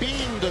that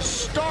being the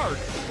start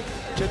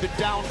to the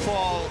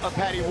downfall of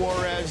Paty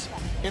Juarez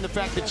in the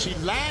fact that she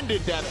landed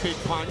that big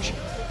punch.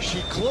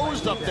 She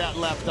closed up that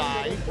left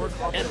eye,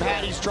 and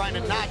Paty's trying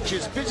to not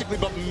just physically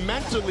but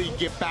mentally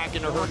get back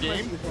into her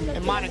game,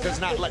 and Monica's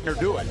not letting her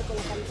do it.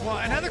 Well,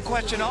 another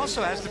question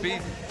also has to be,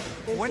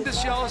 when does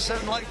she all of a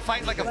sudden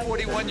fight like a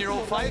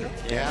 41-year-old fighter?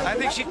 Yeah. I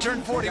think she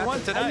turned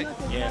 41 tonight.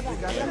 Yeah.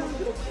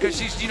 Because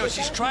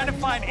she's trying to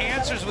find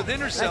answers within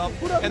herself,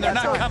 and they're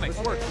not coming.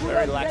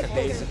 Very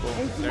lackadaisical,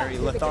 very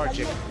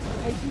lethargic.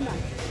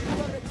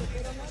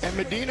 And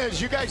Medina,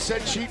 as you guys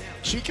said,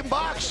 she can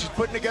box. She's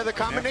putting together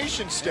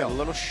combinations still. A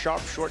little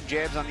sharp, short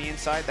jabs on the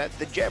inside.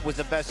 The jab was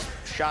the best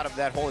shot of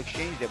that whole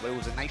exchange there, but it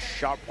was a nice,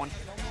 sharp one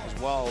as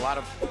well. A lot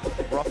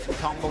of rough and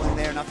tumble in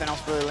there. Nothing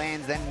else really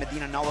lands. Then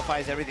Medina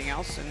nullifies everything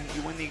else, and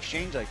you win the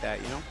exchange like that,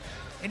 you know?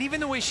 And even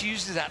the way she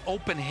uses that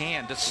open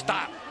hand to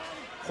stop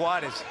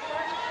Juarez.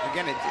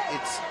 Again,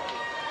 it's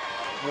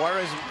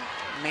Juarez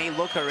may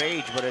look her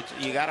age, but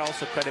you got to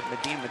also credit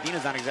Medina.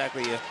 Medina's not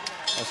exactly a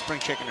spring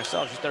chicken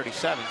herself. She's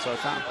 37, so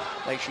it's not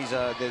like it's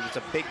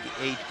a big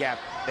age gap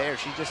there.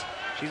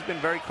 She's been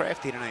very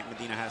crafty tonight,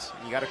 Medina has.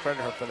 You got to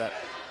credit her for that.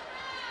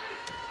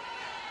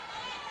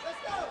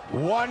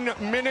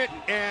 1 minute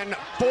and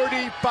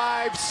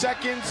 45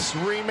 seconds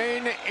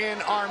remain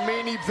in our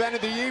main event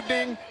of the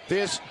evening,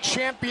 this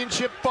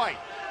championship fight.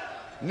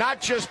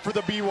 not just for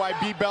the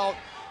BYB belt,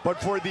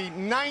 but for the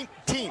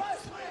 19th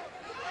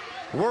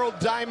World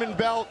Diamond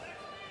Belt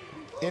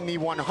in the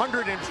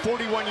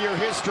 141-year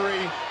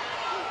history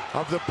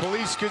of the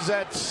Police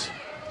Gazette's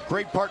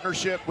great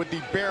partnership with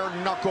the Bare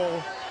Knuckle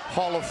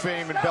Hall of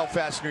Fame in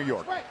Belfast, New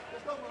York.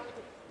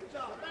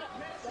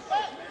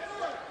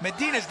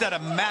 Medina's done a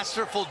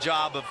masterful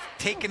job of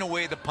taking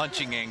away the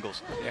punching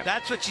angles. Yep.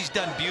 That's what she's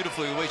done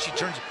beautifully, the way she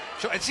turns.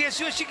 And see, as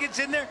soon as she gets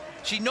in there,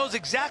 she knows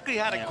exactly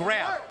how to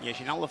grab. Yeah,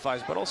 she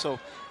nullifies, but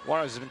also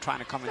Juarez has been trying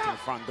to come into the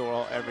front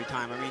door every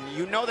time. I mean,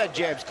 you know that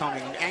jab's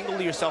coming.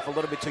 Angle yourself a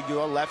little bit to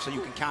your left so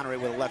you can counter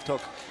it with a left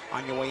hook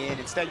on your way in.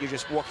 Instead, you're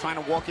just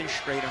trying to walk in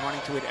straight and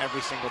running to it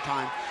every single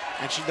time.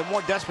 And the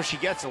more desperate she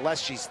gets, the less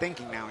she's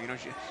thinking now. You know.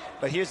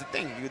 But here's the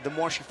thing: the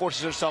more she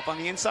forces herself on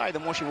the inside, the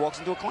more she walks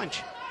into a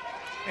clinch.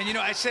 And, you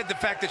know, I said the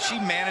fact that she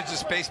manages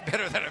space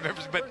better than I've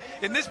ever seen. But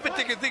in this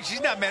particular thing,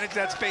 she's not managing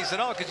that space at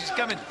all because she's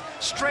coming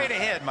straight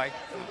ahead, Mike.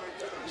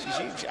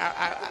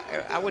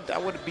 I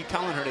would be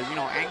telling her to, you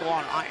know,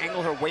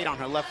 angle her weight on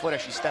her left foot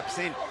as she steps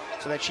in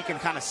so that she can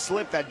kind of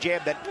slip that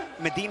jab that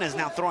Medina is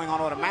now throwing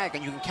on automatic,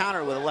 and you can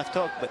counter her with a left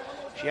hook. But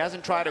she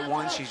hasn't tried it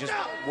once. She's just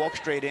walked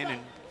straight in,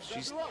 and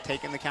she's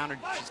taking the counter.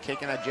 She's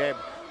taking that jab.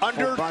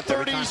 Under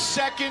 30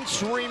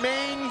 seconds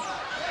remain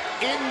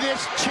in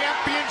this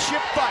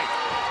championship fight.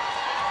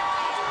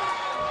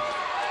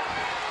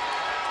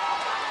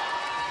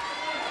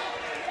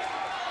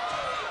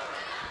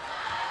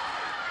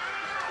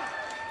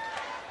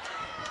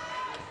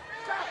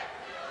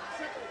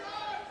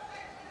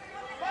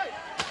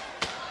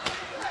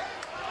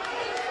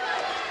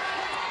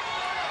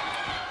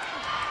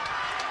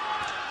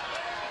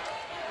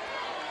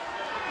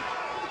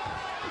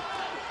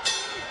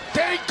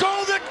 They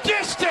go the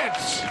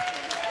distance.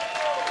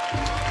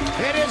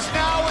 It is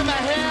now in the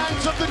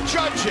hands of the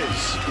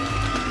judges.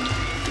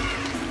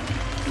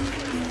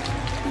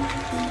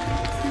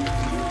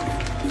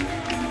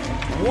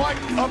 What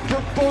a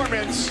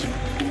performance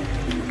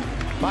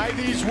by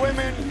these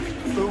women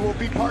who will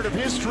be part of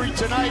history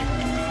tonight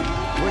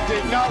with the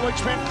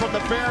acknowledgement from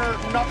the Bare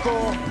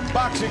Knuckle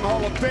Boxing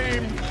Hall of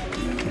Fame.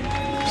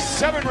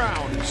 7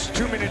 rounds,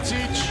 2 minutes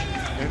each,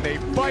 and they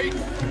fight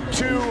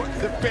to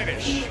the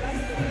finish.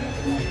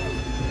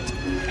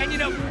 And, you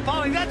know,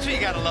 Paulie, that's what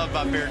you got to love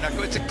about Bare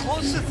Knuckle. It's the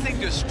closest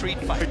thing to a street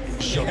fight.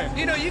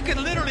 You know, you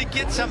can literally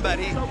get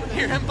somebody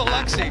here in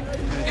Biloxi.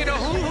 You know,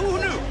 who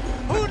knew?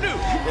 Who knew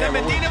that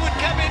Medina would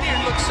come in here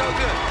and look so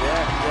good?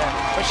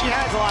 Yeah. But she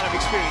has a lot of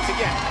experience.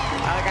 Again,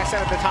 like I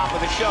said at the top of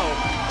the show,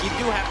 you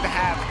do have to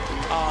have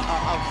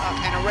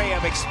an array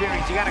of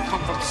experience. You got to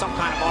come from some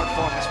kind of art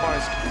form as far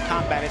as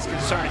combat is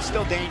concerned. It's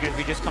still dangerous if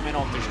you just come in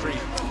off the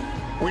street.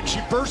 When she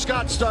first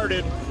got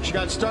started, she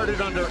got started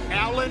under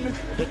Alan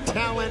the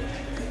Talent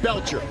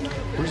Belcher,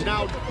 who's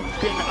now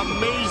been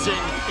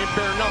amazing in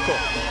bare knuckle.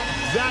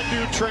 That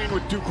dude trained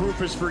with Duke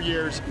Rufus for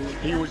years.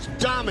 He was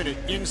dominant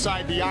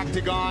inside the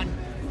octagon.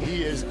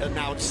 He is an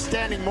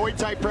outstanding Muay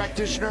Thai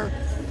practitioner.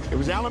 It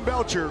was Alan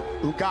Belcher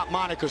who got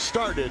Monica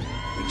started,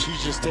 and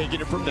she's just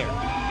taking it from there.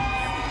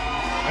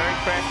 Very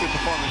crafty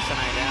performance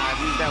tonight, and I've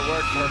used that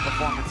word for her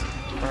performance,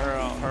 for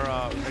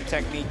her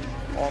technique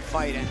all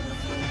fight. And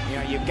you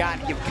know, you've got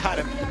to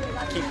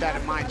keep that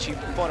in mind. She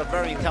fought a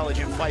very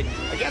intelligent fight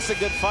against a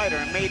good fighter,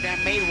 and made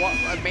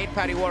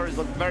Paty Juarez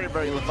look very,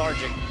 very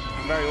lethargic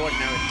and very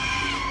ordinary.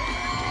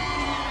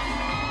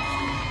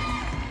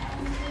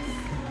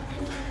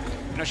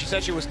 You know, she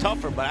said she was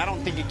tougher, but I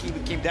don't think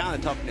it came down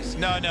to toughness.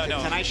 No.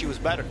 Tonight she was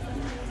better.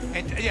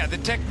 And yeah, the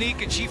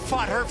technique, and she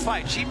fought her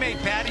fight. She made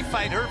Paty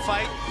fight her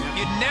fight.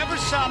 You never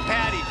saw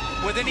Paty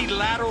with any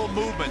lateral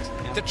movements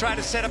to try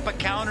to set up a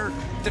counter,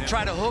 to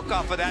try to hook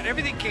off of that.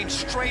 Everything came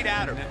straight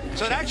at her.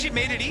 So it actually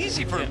made it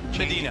easy for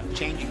Medina.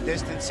 Changing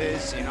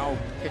distances, you know,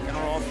 picking her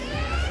off.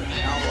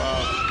 You know,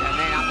 and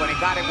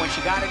then when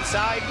she got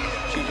inside,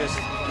 she just,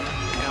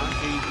 you know,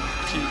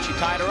 she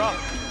tied her up.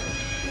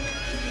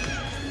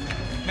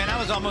 Man, I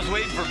was almost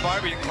waiting for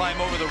Barbie to climb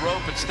over the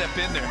rope and step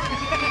in there.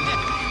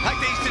 Like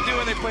they used to do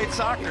when they played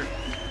soccer.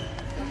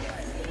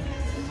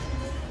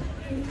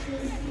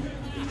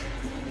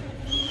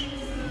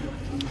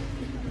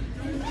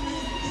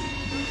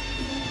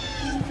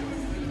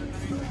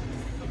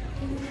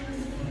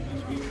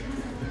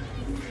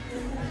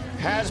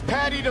 Has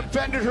Paty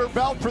defended her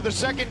belt for the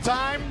second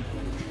time?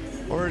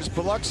 Or is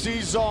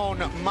Biloxi's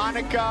own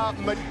Monica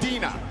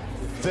Medina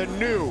the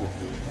new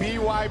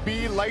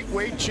BYB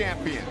lightweight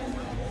champion?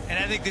 And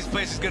I think this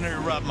place is going to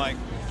erupt, Mike.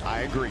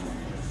 I agree.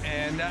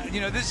 And,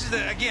 you know, this is,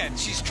 again,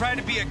 she's trying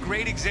to be a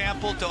great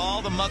example to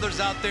all the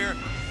mothers out there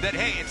that,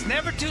 hey, it's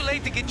never too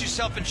late to get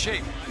yourself in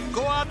shape.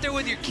 Go out there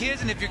with your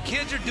kids, and if your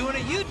kids are doing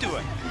it, you do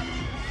it.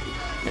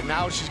 And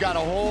now she's got a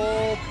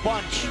whole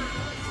bunch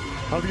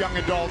of young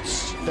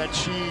adults that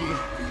she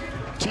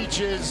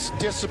teaches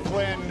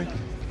discipline,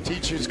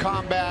 teaches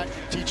combat,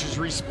 teaches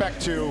respect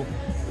to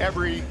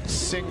every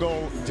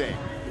single day.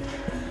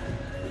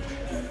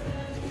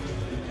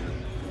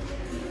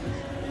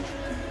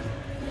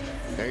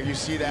 There you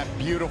see that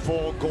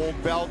beautiful gold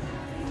belt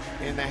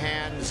in the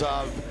hands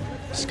of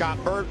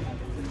Scott Burt,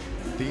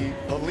 the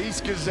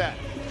Police Gazette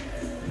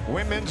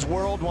Women's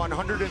World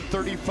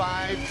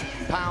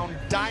 135-pound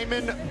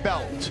diamond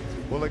belt.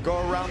 Will it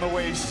go around the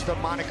waist of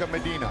Monica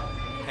Medina?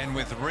 And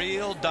with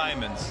real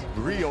diamonds.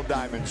 Real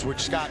diamonds,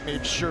 which Scott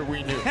made sure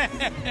we knew.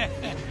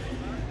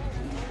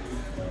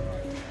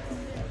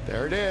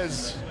 There it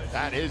is.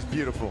 That is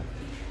beautiful.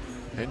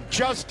 And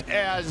just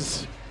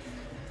as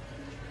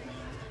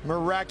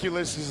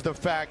miraculous is the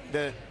fact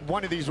that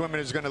one of these women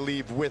is going to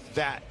leave with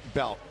that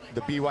belt,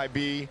 the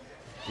BYB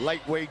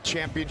lightweight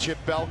championship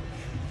belt.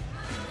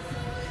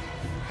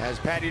 Has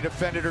Paty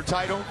defended her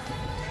title,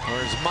 or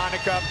has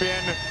Monica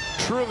been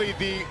truly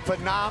the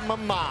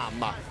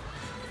phenomenon?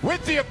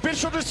 With the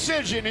official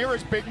decision, here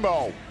is Big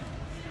Mo.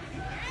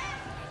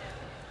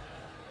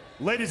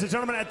 Ladies and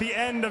gentlemen, at the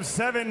end of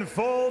 7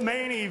 full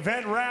main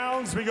event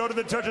rounds, we go to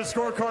the judges'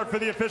 scorecard for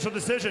the official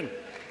decision.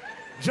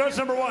 Judge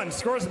number 1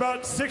 scores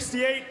about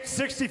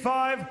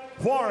 68-65,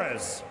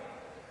 Juarez.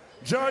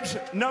 Judge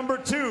number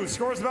 2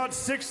 scores about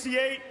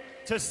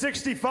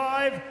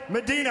 68-65,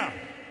 Medina.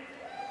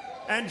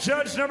 And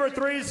judge number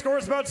 3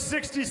 scores about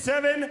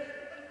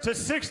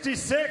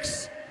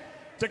 67-66,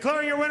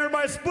 declaring your winner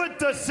by split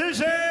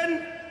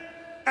decision,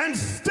 and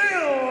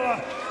still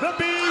the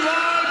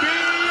BYB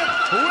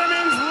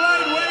Women's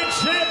Lightweight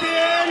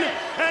Champion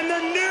and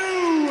the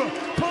new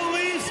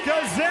Police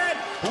Gazette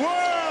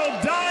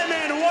World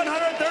Diamond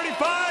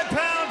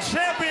 135-pound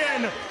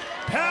champion,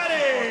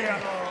 Paty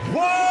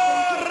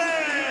Juarez.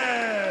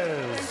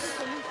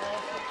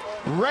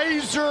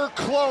 Razor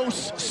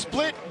close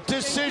split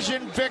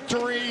decision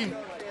victory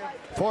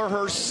for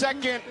her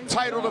second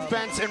title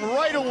defense, and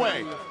right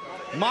away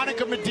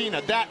Monica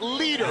Medina, that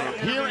leader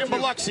here in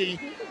Biloxi,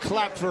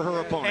 clapped for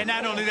her opponent. And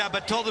not only that,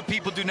 but told the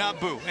people do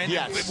not boo. And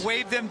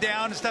wave them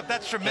down and stuff.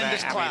 That's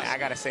tremendous class. I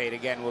got to say it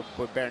again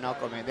with bare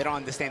knuckle, man. They don't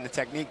understand the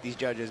technique, these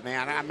judges,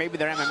 man. Maybe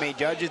they're MMA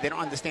judges. They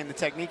don't understand the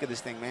technique of this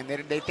thing, man.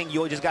 They think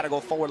you just got to go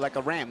forward like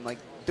a ram. Like,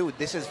 dude,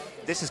 this is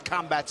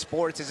combat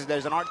sports.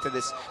 There's an art to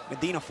this.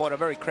 Medina fought a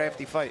very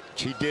crafty fight.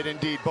 She did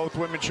indeed. Both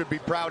women should be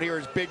proud. Here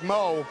is Big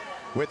Mo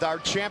with our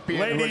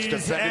champion, who has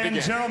defended again.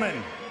 Ladies and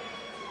gentlemen,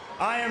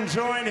 I am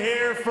joined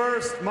here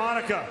first,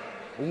 Monica.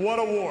 What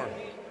a war.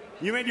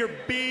 You made your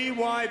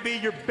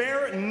BYB, your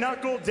bare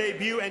knuckle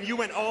debut, and you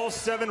went all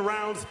 7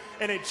 rounds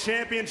in a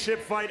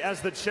championship fight as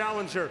the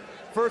challenger.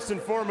 First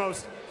and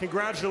foremost,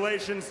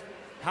 congratulations.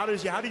 How do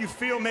you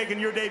feel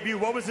making your debut?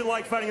 What was it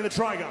like fighting in the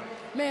Trigon?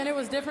 Man, it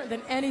was different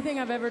than anything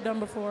I've ever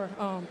done before.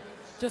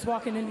 Just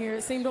walking in here,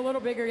 it seemed a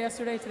little bigger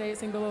yesterday. Today it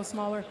seemed a little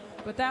smaller,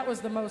 but that was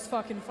the most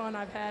fucking fun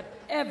I've had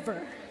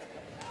ever.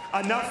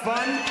 Enough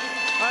fun?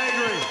 I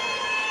agree.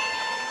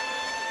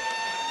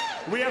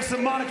 We have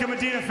some Monica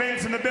Medina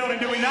fans in the building,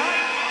 do we not?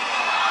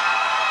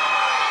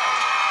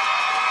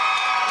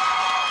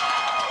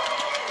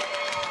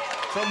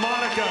 So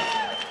Monica,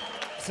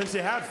 since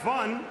you had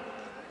fun,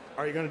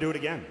 are you going to do it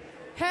again?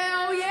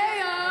 Hell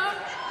yeah!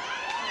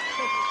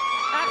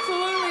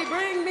 Absolutely,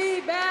 bring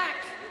me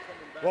back.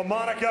 Well,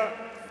 Monica,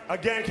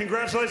 again,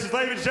 congratulations,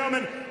 ladies and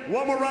gentlemen.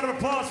 One more round of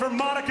applause for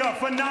Monica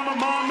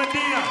Phenomenon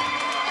Medina.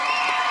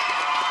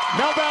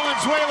 Mel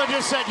Valenzuela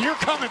just said, you're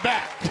coming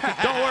back.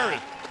 Don't worry.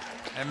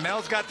 And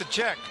Mel's got the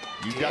check.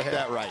 You got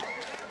that right.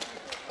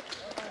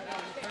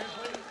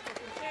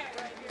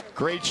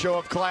 Great show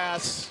of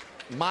class.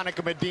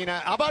 Monica Medina.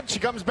 How about she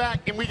comes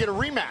back and we get a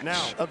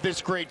rematch of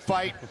this great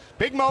fight?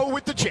 Big Mo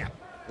with the champ.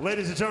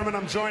 Ladies and gentlemen,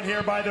 I'm joined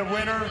here by the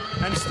winner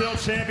and still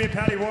champion,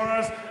 Paty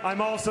Juarez. I'm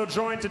also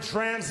joined to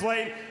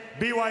translate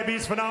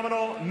BYB's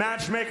phenomenal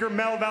matchmaker,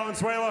 Mel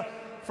Valenzuela.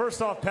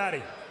 First off,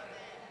 Paty,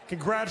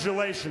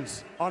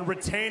 congratulations on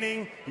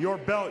retaining your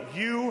belt.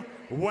 You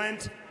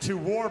went to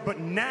war, but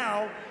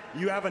now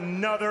you have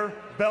another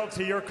belt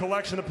to your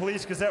collection, the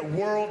Police Gazette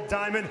World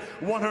Diamond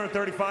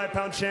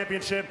 135-pound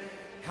championship.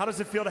 How does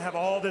it feel to have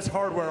all this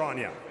hardware on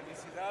you?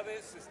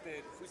 Felicidades,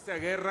 fuiste a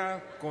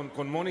guerra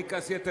con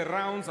Mónica 7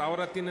 rounds,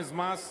 ahora tienes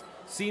más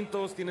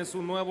cintos, tienes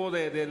un nuevo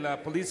de la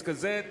Police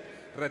Gazette,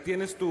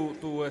 retienes tu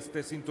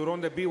cinturón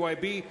de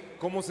BYB.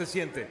 ¿Cómo se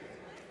siente?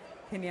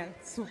 Genial,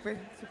 súper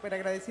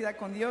agradecida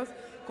con Dios,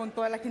 con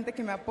toda la gente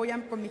que me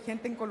apoyan, con mi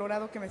gente en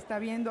Colorado que me está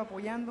viendo,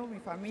 apoyando, mi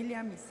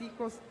familia, mis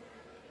hijos,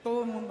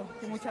 todo el mundo.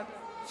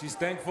 She's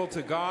thankful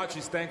to God.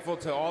 She's thankful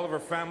to all of her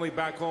family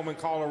back home in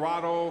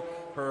Colorado,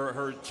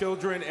 her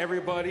children,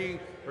 everybody,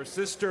 her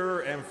sister,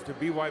 and to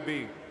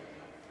BYB.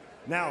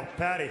 Now,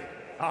 Paty,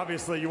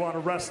 obviously you want to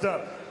rest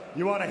up.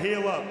 You want to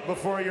heal up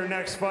before your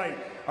next fight.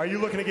 Are you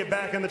looking to get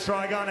back in the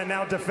Trigon and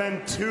now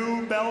defend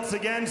 2 belts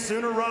again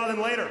sooner rather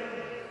than later?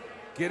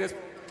 ¿Quieres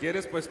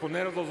pues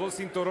poner los 2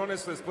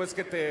 cinturones después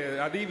que te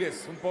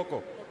alivies un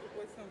poco?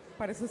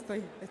 Para eso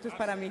estoy. Esto es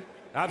para mí.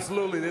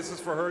 Absolutely, this is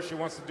for her. She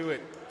wants to do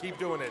it. Keep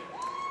doing it.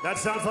 That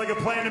sounds like a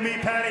plan to me,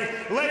 Paty.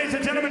 Ladies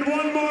and gentlemen,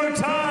 one more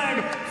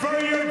time for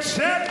your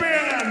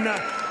champion,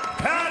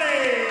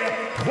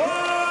 Paty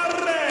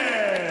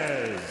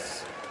Juarez.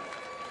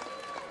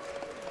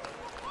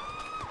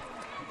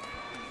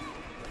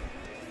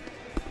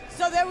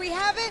 So there we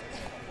have it.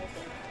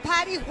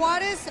 Paty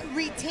Juarez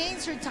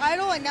retains her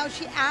title, and now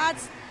she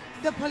adds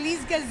the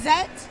Police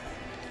Gazette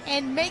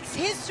and makes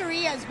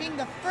history as being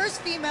the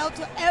first female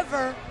to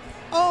ever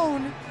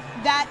own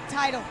that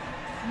title.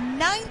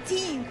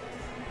 19th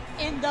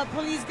in the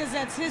Police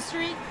Gazette's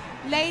history.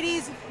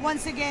 Ladies,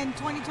 once again,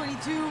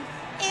 2022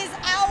 is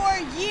our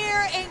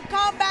year in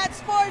combat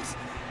sports.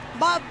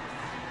 Bob,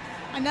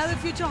 another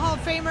future Hall of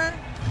Famer,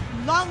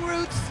 long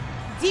roots,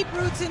 deep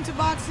roots into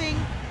boxing,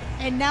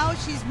 and now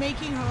she's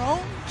making her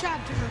own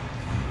chapter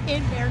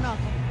in bare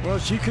knuckle. Well,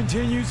 she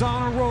continues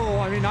on a roll.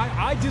 I mean,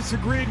 I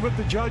disagreed with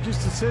the judge's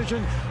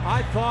decision.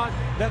 I thought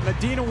that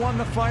Medina won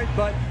the fight,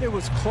 but it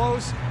was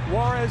close.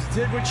 Juarez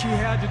did what she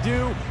had to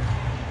do.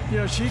 You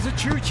know, she's a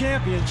true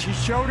champion. She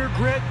showed her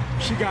grit.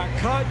 She got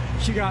cut.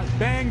 She got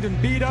banged and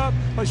beat up,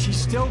 but she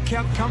still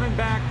kept coming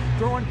back,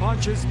 throwing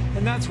punches,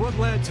 and that's what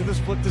led to the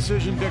split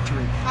decision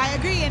victory. I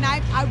agree, and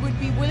I would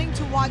be willing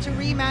to watch a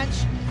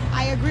rematch.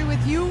 I agree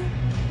with you.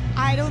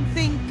 I don't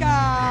think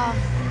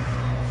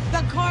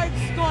the cards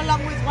go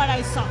along with what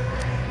I saw.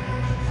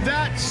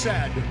 That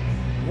said,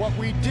 what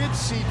we did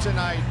see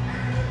tonight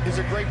is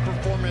a great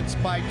performance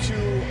by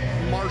two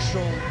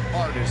martial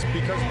artists,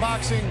 because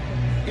boxing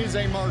is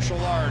a martial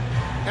art.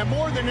 And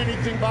more than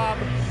anything, Bob,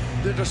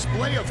 the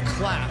display of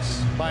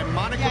class by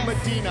Monica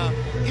Medina,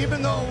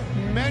 even though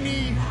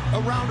many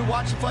around to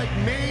watch the fight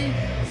may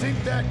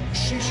think that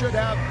she should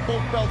have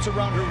both belts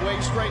around her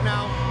waist right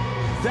now,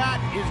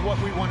 that is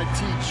what we want to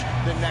teach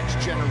the next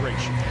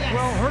generation.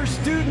 Well, her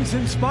students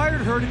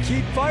inspired her to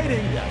keep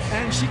fighting,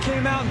 and she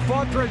came out and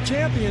fought for a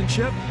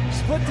championship.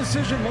 Split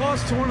decision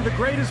loss to one of the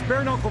greatest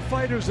bare-knuckle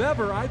fighters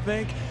ever, I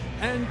think,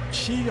 and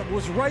she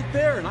was right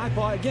there, and I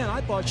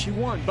thought she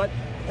won. But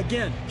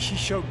again, she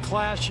showed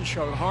class, she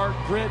showed heart,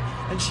 grit,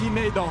 and she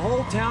made the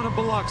whole town of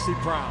Biloxi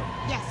proud.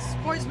 Yes,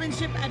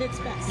 sportsmanship at its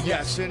best.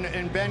 Yes,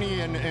 and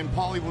Benny and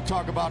Paulie will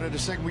talk about it in a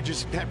second. We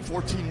just had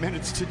 14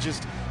 minutes to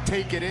just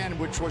take it in,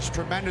 which was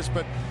tremendous.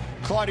 But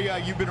Claudia,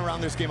 you've been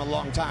around this game a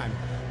long time.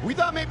 We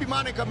thought maybe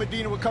Monica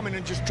Medina would come in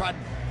and just try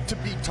to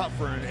be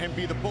tougher and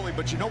be the bully,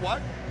 but you know what?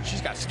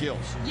 She's got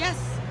skills. Yes,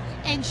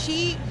 and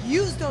she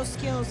used those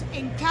skills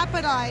and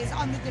capitalized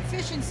on the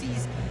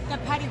deficiencies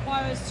that Paty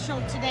Juarez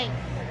showed today.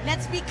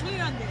 Let's be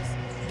clear on this.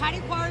 Paty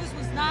Juarez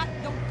was not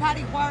the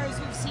Paty Juarez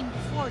we've seen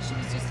before. She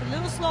was just a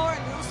little slower,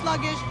 a little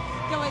sluggish.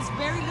 There was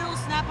very little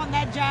snap on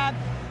that jab.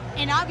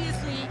 And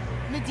obviously,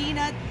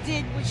 Medina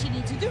did what she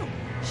needed to do.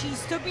 She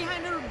stood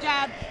behind her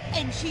jab,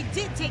 and she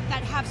did take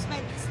that half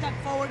step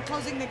forward,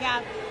 closing the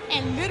gap,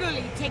 and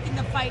literally taking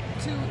the fight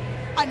to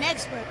an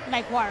expert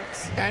like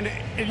Juarez. And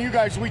you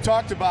guys, we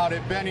talked about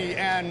it, Benny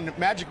and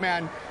Magic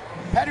Man.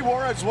 Paty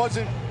Juarez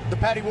wasn't the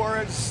Paty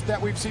Juarez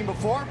that we've seen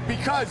before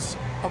because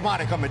of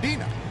Monica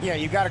Medina. Yeah,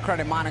 you got to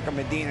credit Monica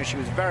Medina. She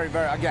was very,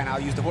 again, I'll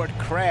use the word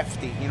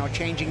crafty, you know,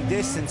 changing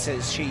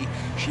distances. She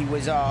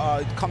was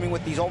coming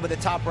with these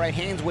over-the-top right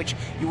hands, which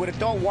you would have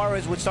thought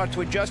Juarez would start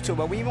to adjust to.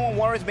 But even when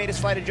Juarez made a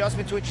slight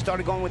adjustment to it, she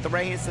started going with the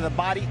right hands to the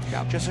body,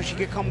 just so she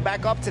could come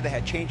back up to the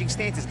head, changing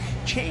stances,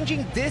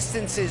 changing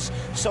distances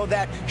so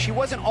that she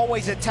wasn't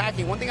always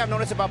attacking. One thing I've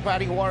noticed about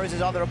Paty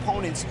Juarez's other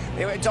opponents,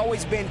 it's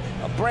always been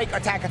a break,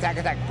 attack, attack,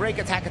 attack, break,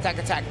 attack, attack,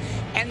 attack.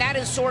 And that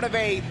is sort of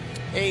a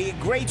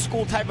grade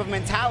school type of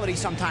mentality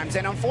sometimes,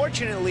 and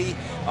unfortunately,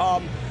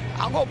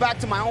 I'll go back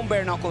to my own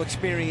bare knuckle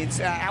experience.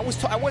 I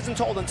wasn't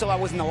told until I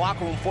was in the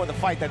locker room for the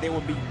fight that there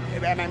would be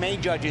MMA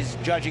judges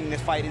judging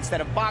this fight instead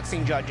of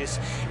boxing judges,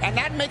 and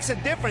that makes a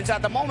difference.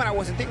 At the moment, I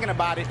wasn't thinking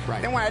about it.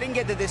 Right. Then when I didn't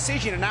get the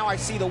decision, and now I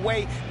see the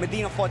way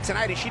Medina fought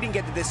tonight, and she didn't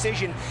get the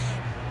decision.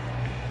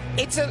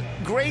 It's a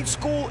grade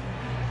school,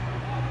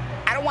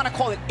 I don't want to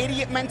call it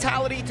idiot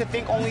mentality, to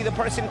think only the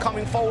person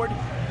coming forward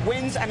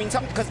wins. I mean,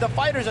 because the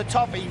fighters are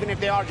tough, even if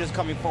they are just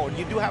coming forward.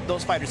 You do have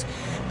those fighters.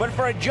 But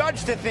for a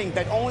judge to think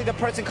that only the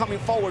person coming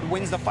forward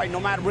wins the fight, no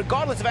matter,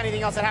 regardless of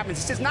anything else that happens,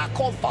 this is not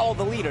called follow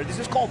the leader. This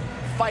is called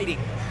fighting.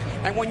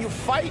 And when you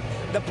fight,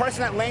 the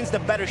person that lands the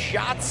better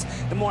shots,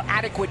 the more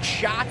adequate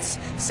shots,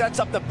 sets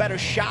up the better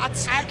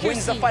shots,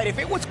 wins the fight. If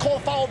it was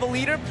called follow the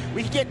leader,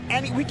 we get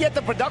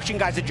the production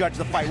guys to judge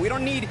the fight. We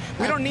don't need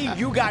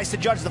you guys to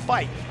judge the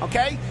fight.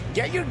 Okay?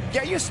 Get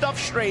your stuff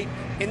straight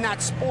in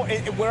that sport,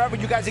 wherever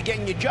you guys are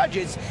getting your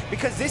judges,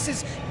 because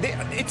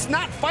it's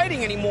not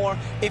fighting anymore.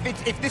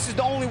 If this is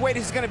the only way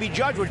this is going to be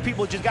judged, where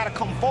people just got to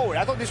come forward.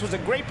 I thought this was a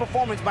great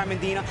performance by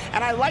Medina,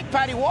 and I like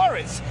Paty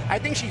Juarez. I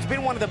think she's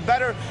been one of the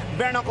better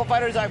bare knuckle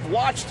fighters I've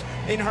watched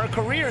in her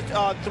career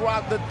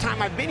throughout the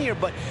time I've been here.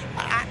 But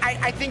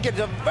I think it's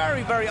a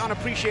very, very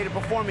unappreciated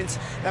performance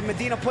that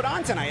Medina put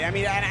on tonight. I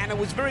mean, and it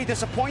was very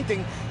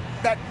disappointing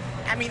that,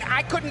 I mean,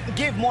 I couldn't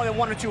give more than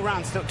 1 or 2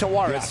 rounds to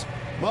Juarez. Yeah.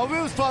 Well, if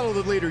it was follow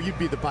the leader, you'd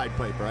be the Pied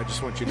Piper. I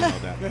just want you to know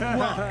that.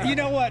 Well, you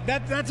know what?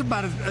 That's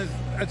about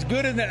as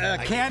good a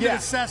candid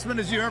assessment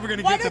as you're ever going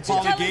to get that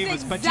Paulie gave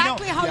us. But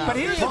but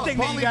here's the thing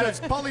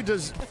Paulie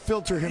does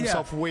filter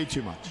himself way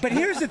too much. But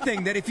here's the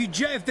thing, that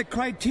if the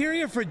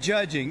criteria for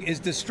judging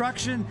is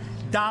destruction,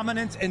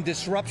 dominance, and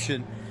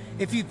disruption,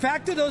 if you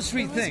factor those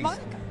 3 things,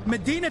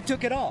 Medina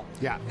took it all.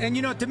 Yeah. And,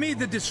 you know, to me,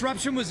 the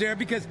disruption was there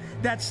because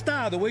that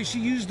style, the way she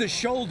used the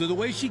shoulder, the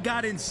way she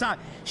got inside,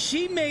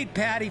 she made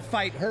Paty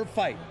fight her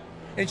fight.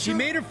 And she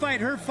made her fight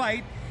her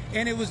fight,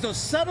 And it was those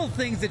subtle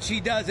things that she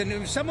does. And it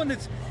was someone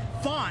that's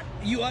fought,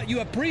 you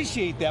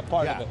appreciate that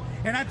part of it.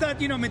 And I thought,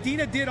 you know,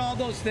 Medina did all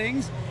those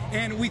things.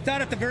 And we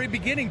thought at the very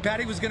beginning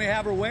Paty was going to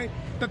have her way.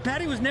 But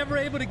Paty was never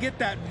able to get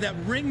that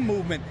ring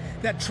movement,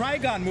 that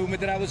trigon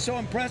movement that I was so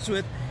impressed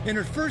with in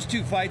her first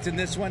 2 fights in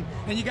this one.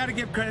 And you got to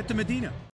give credit to Medina.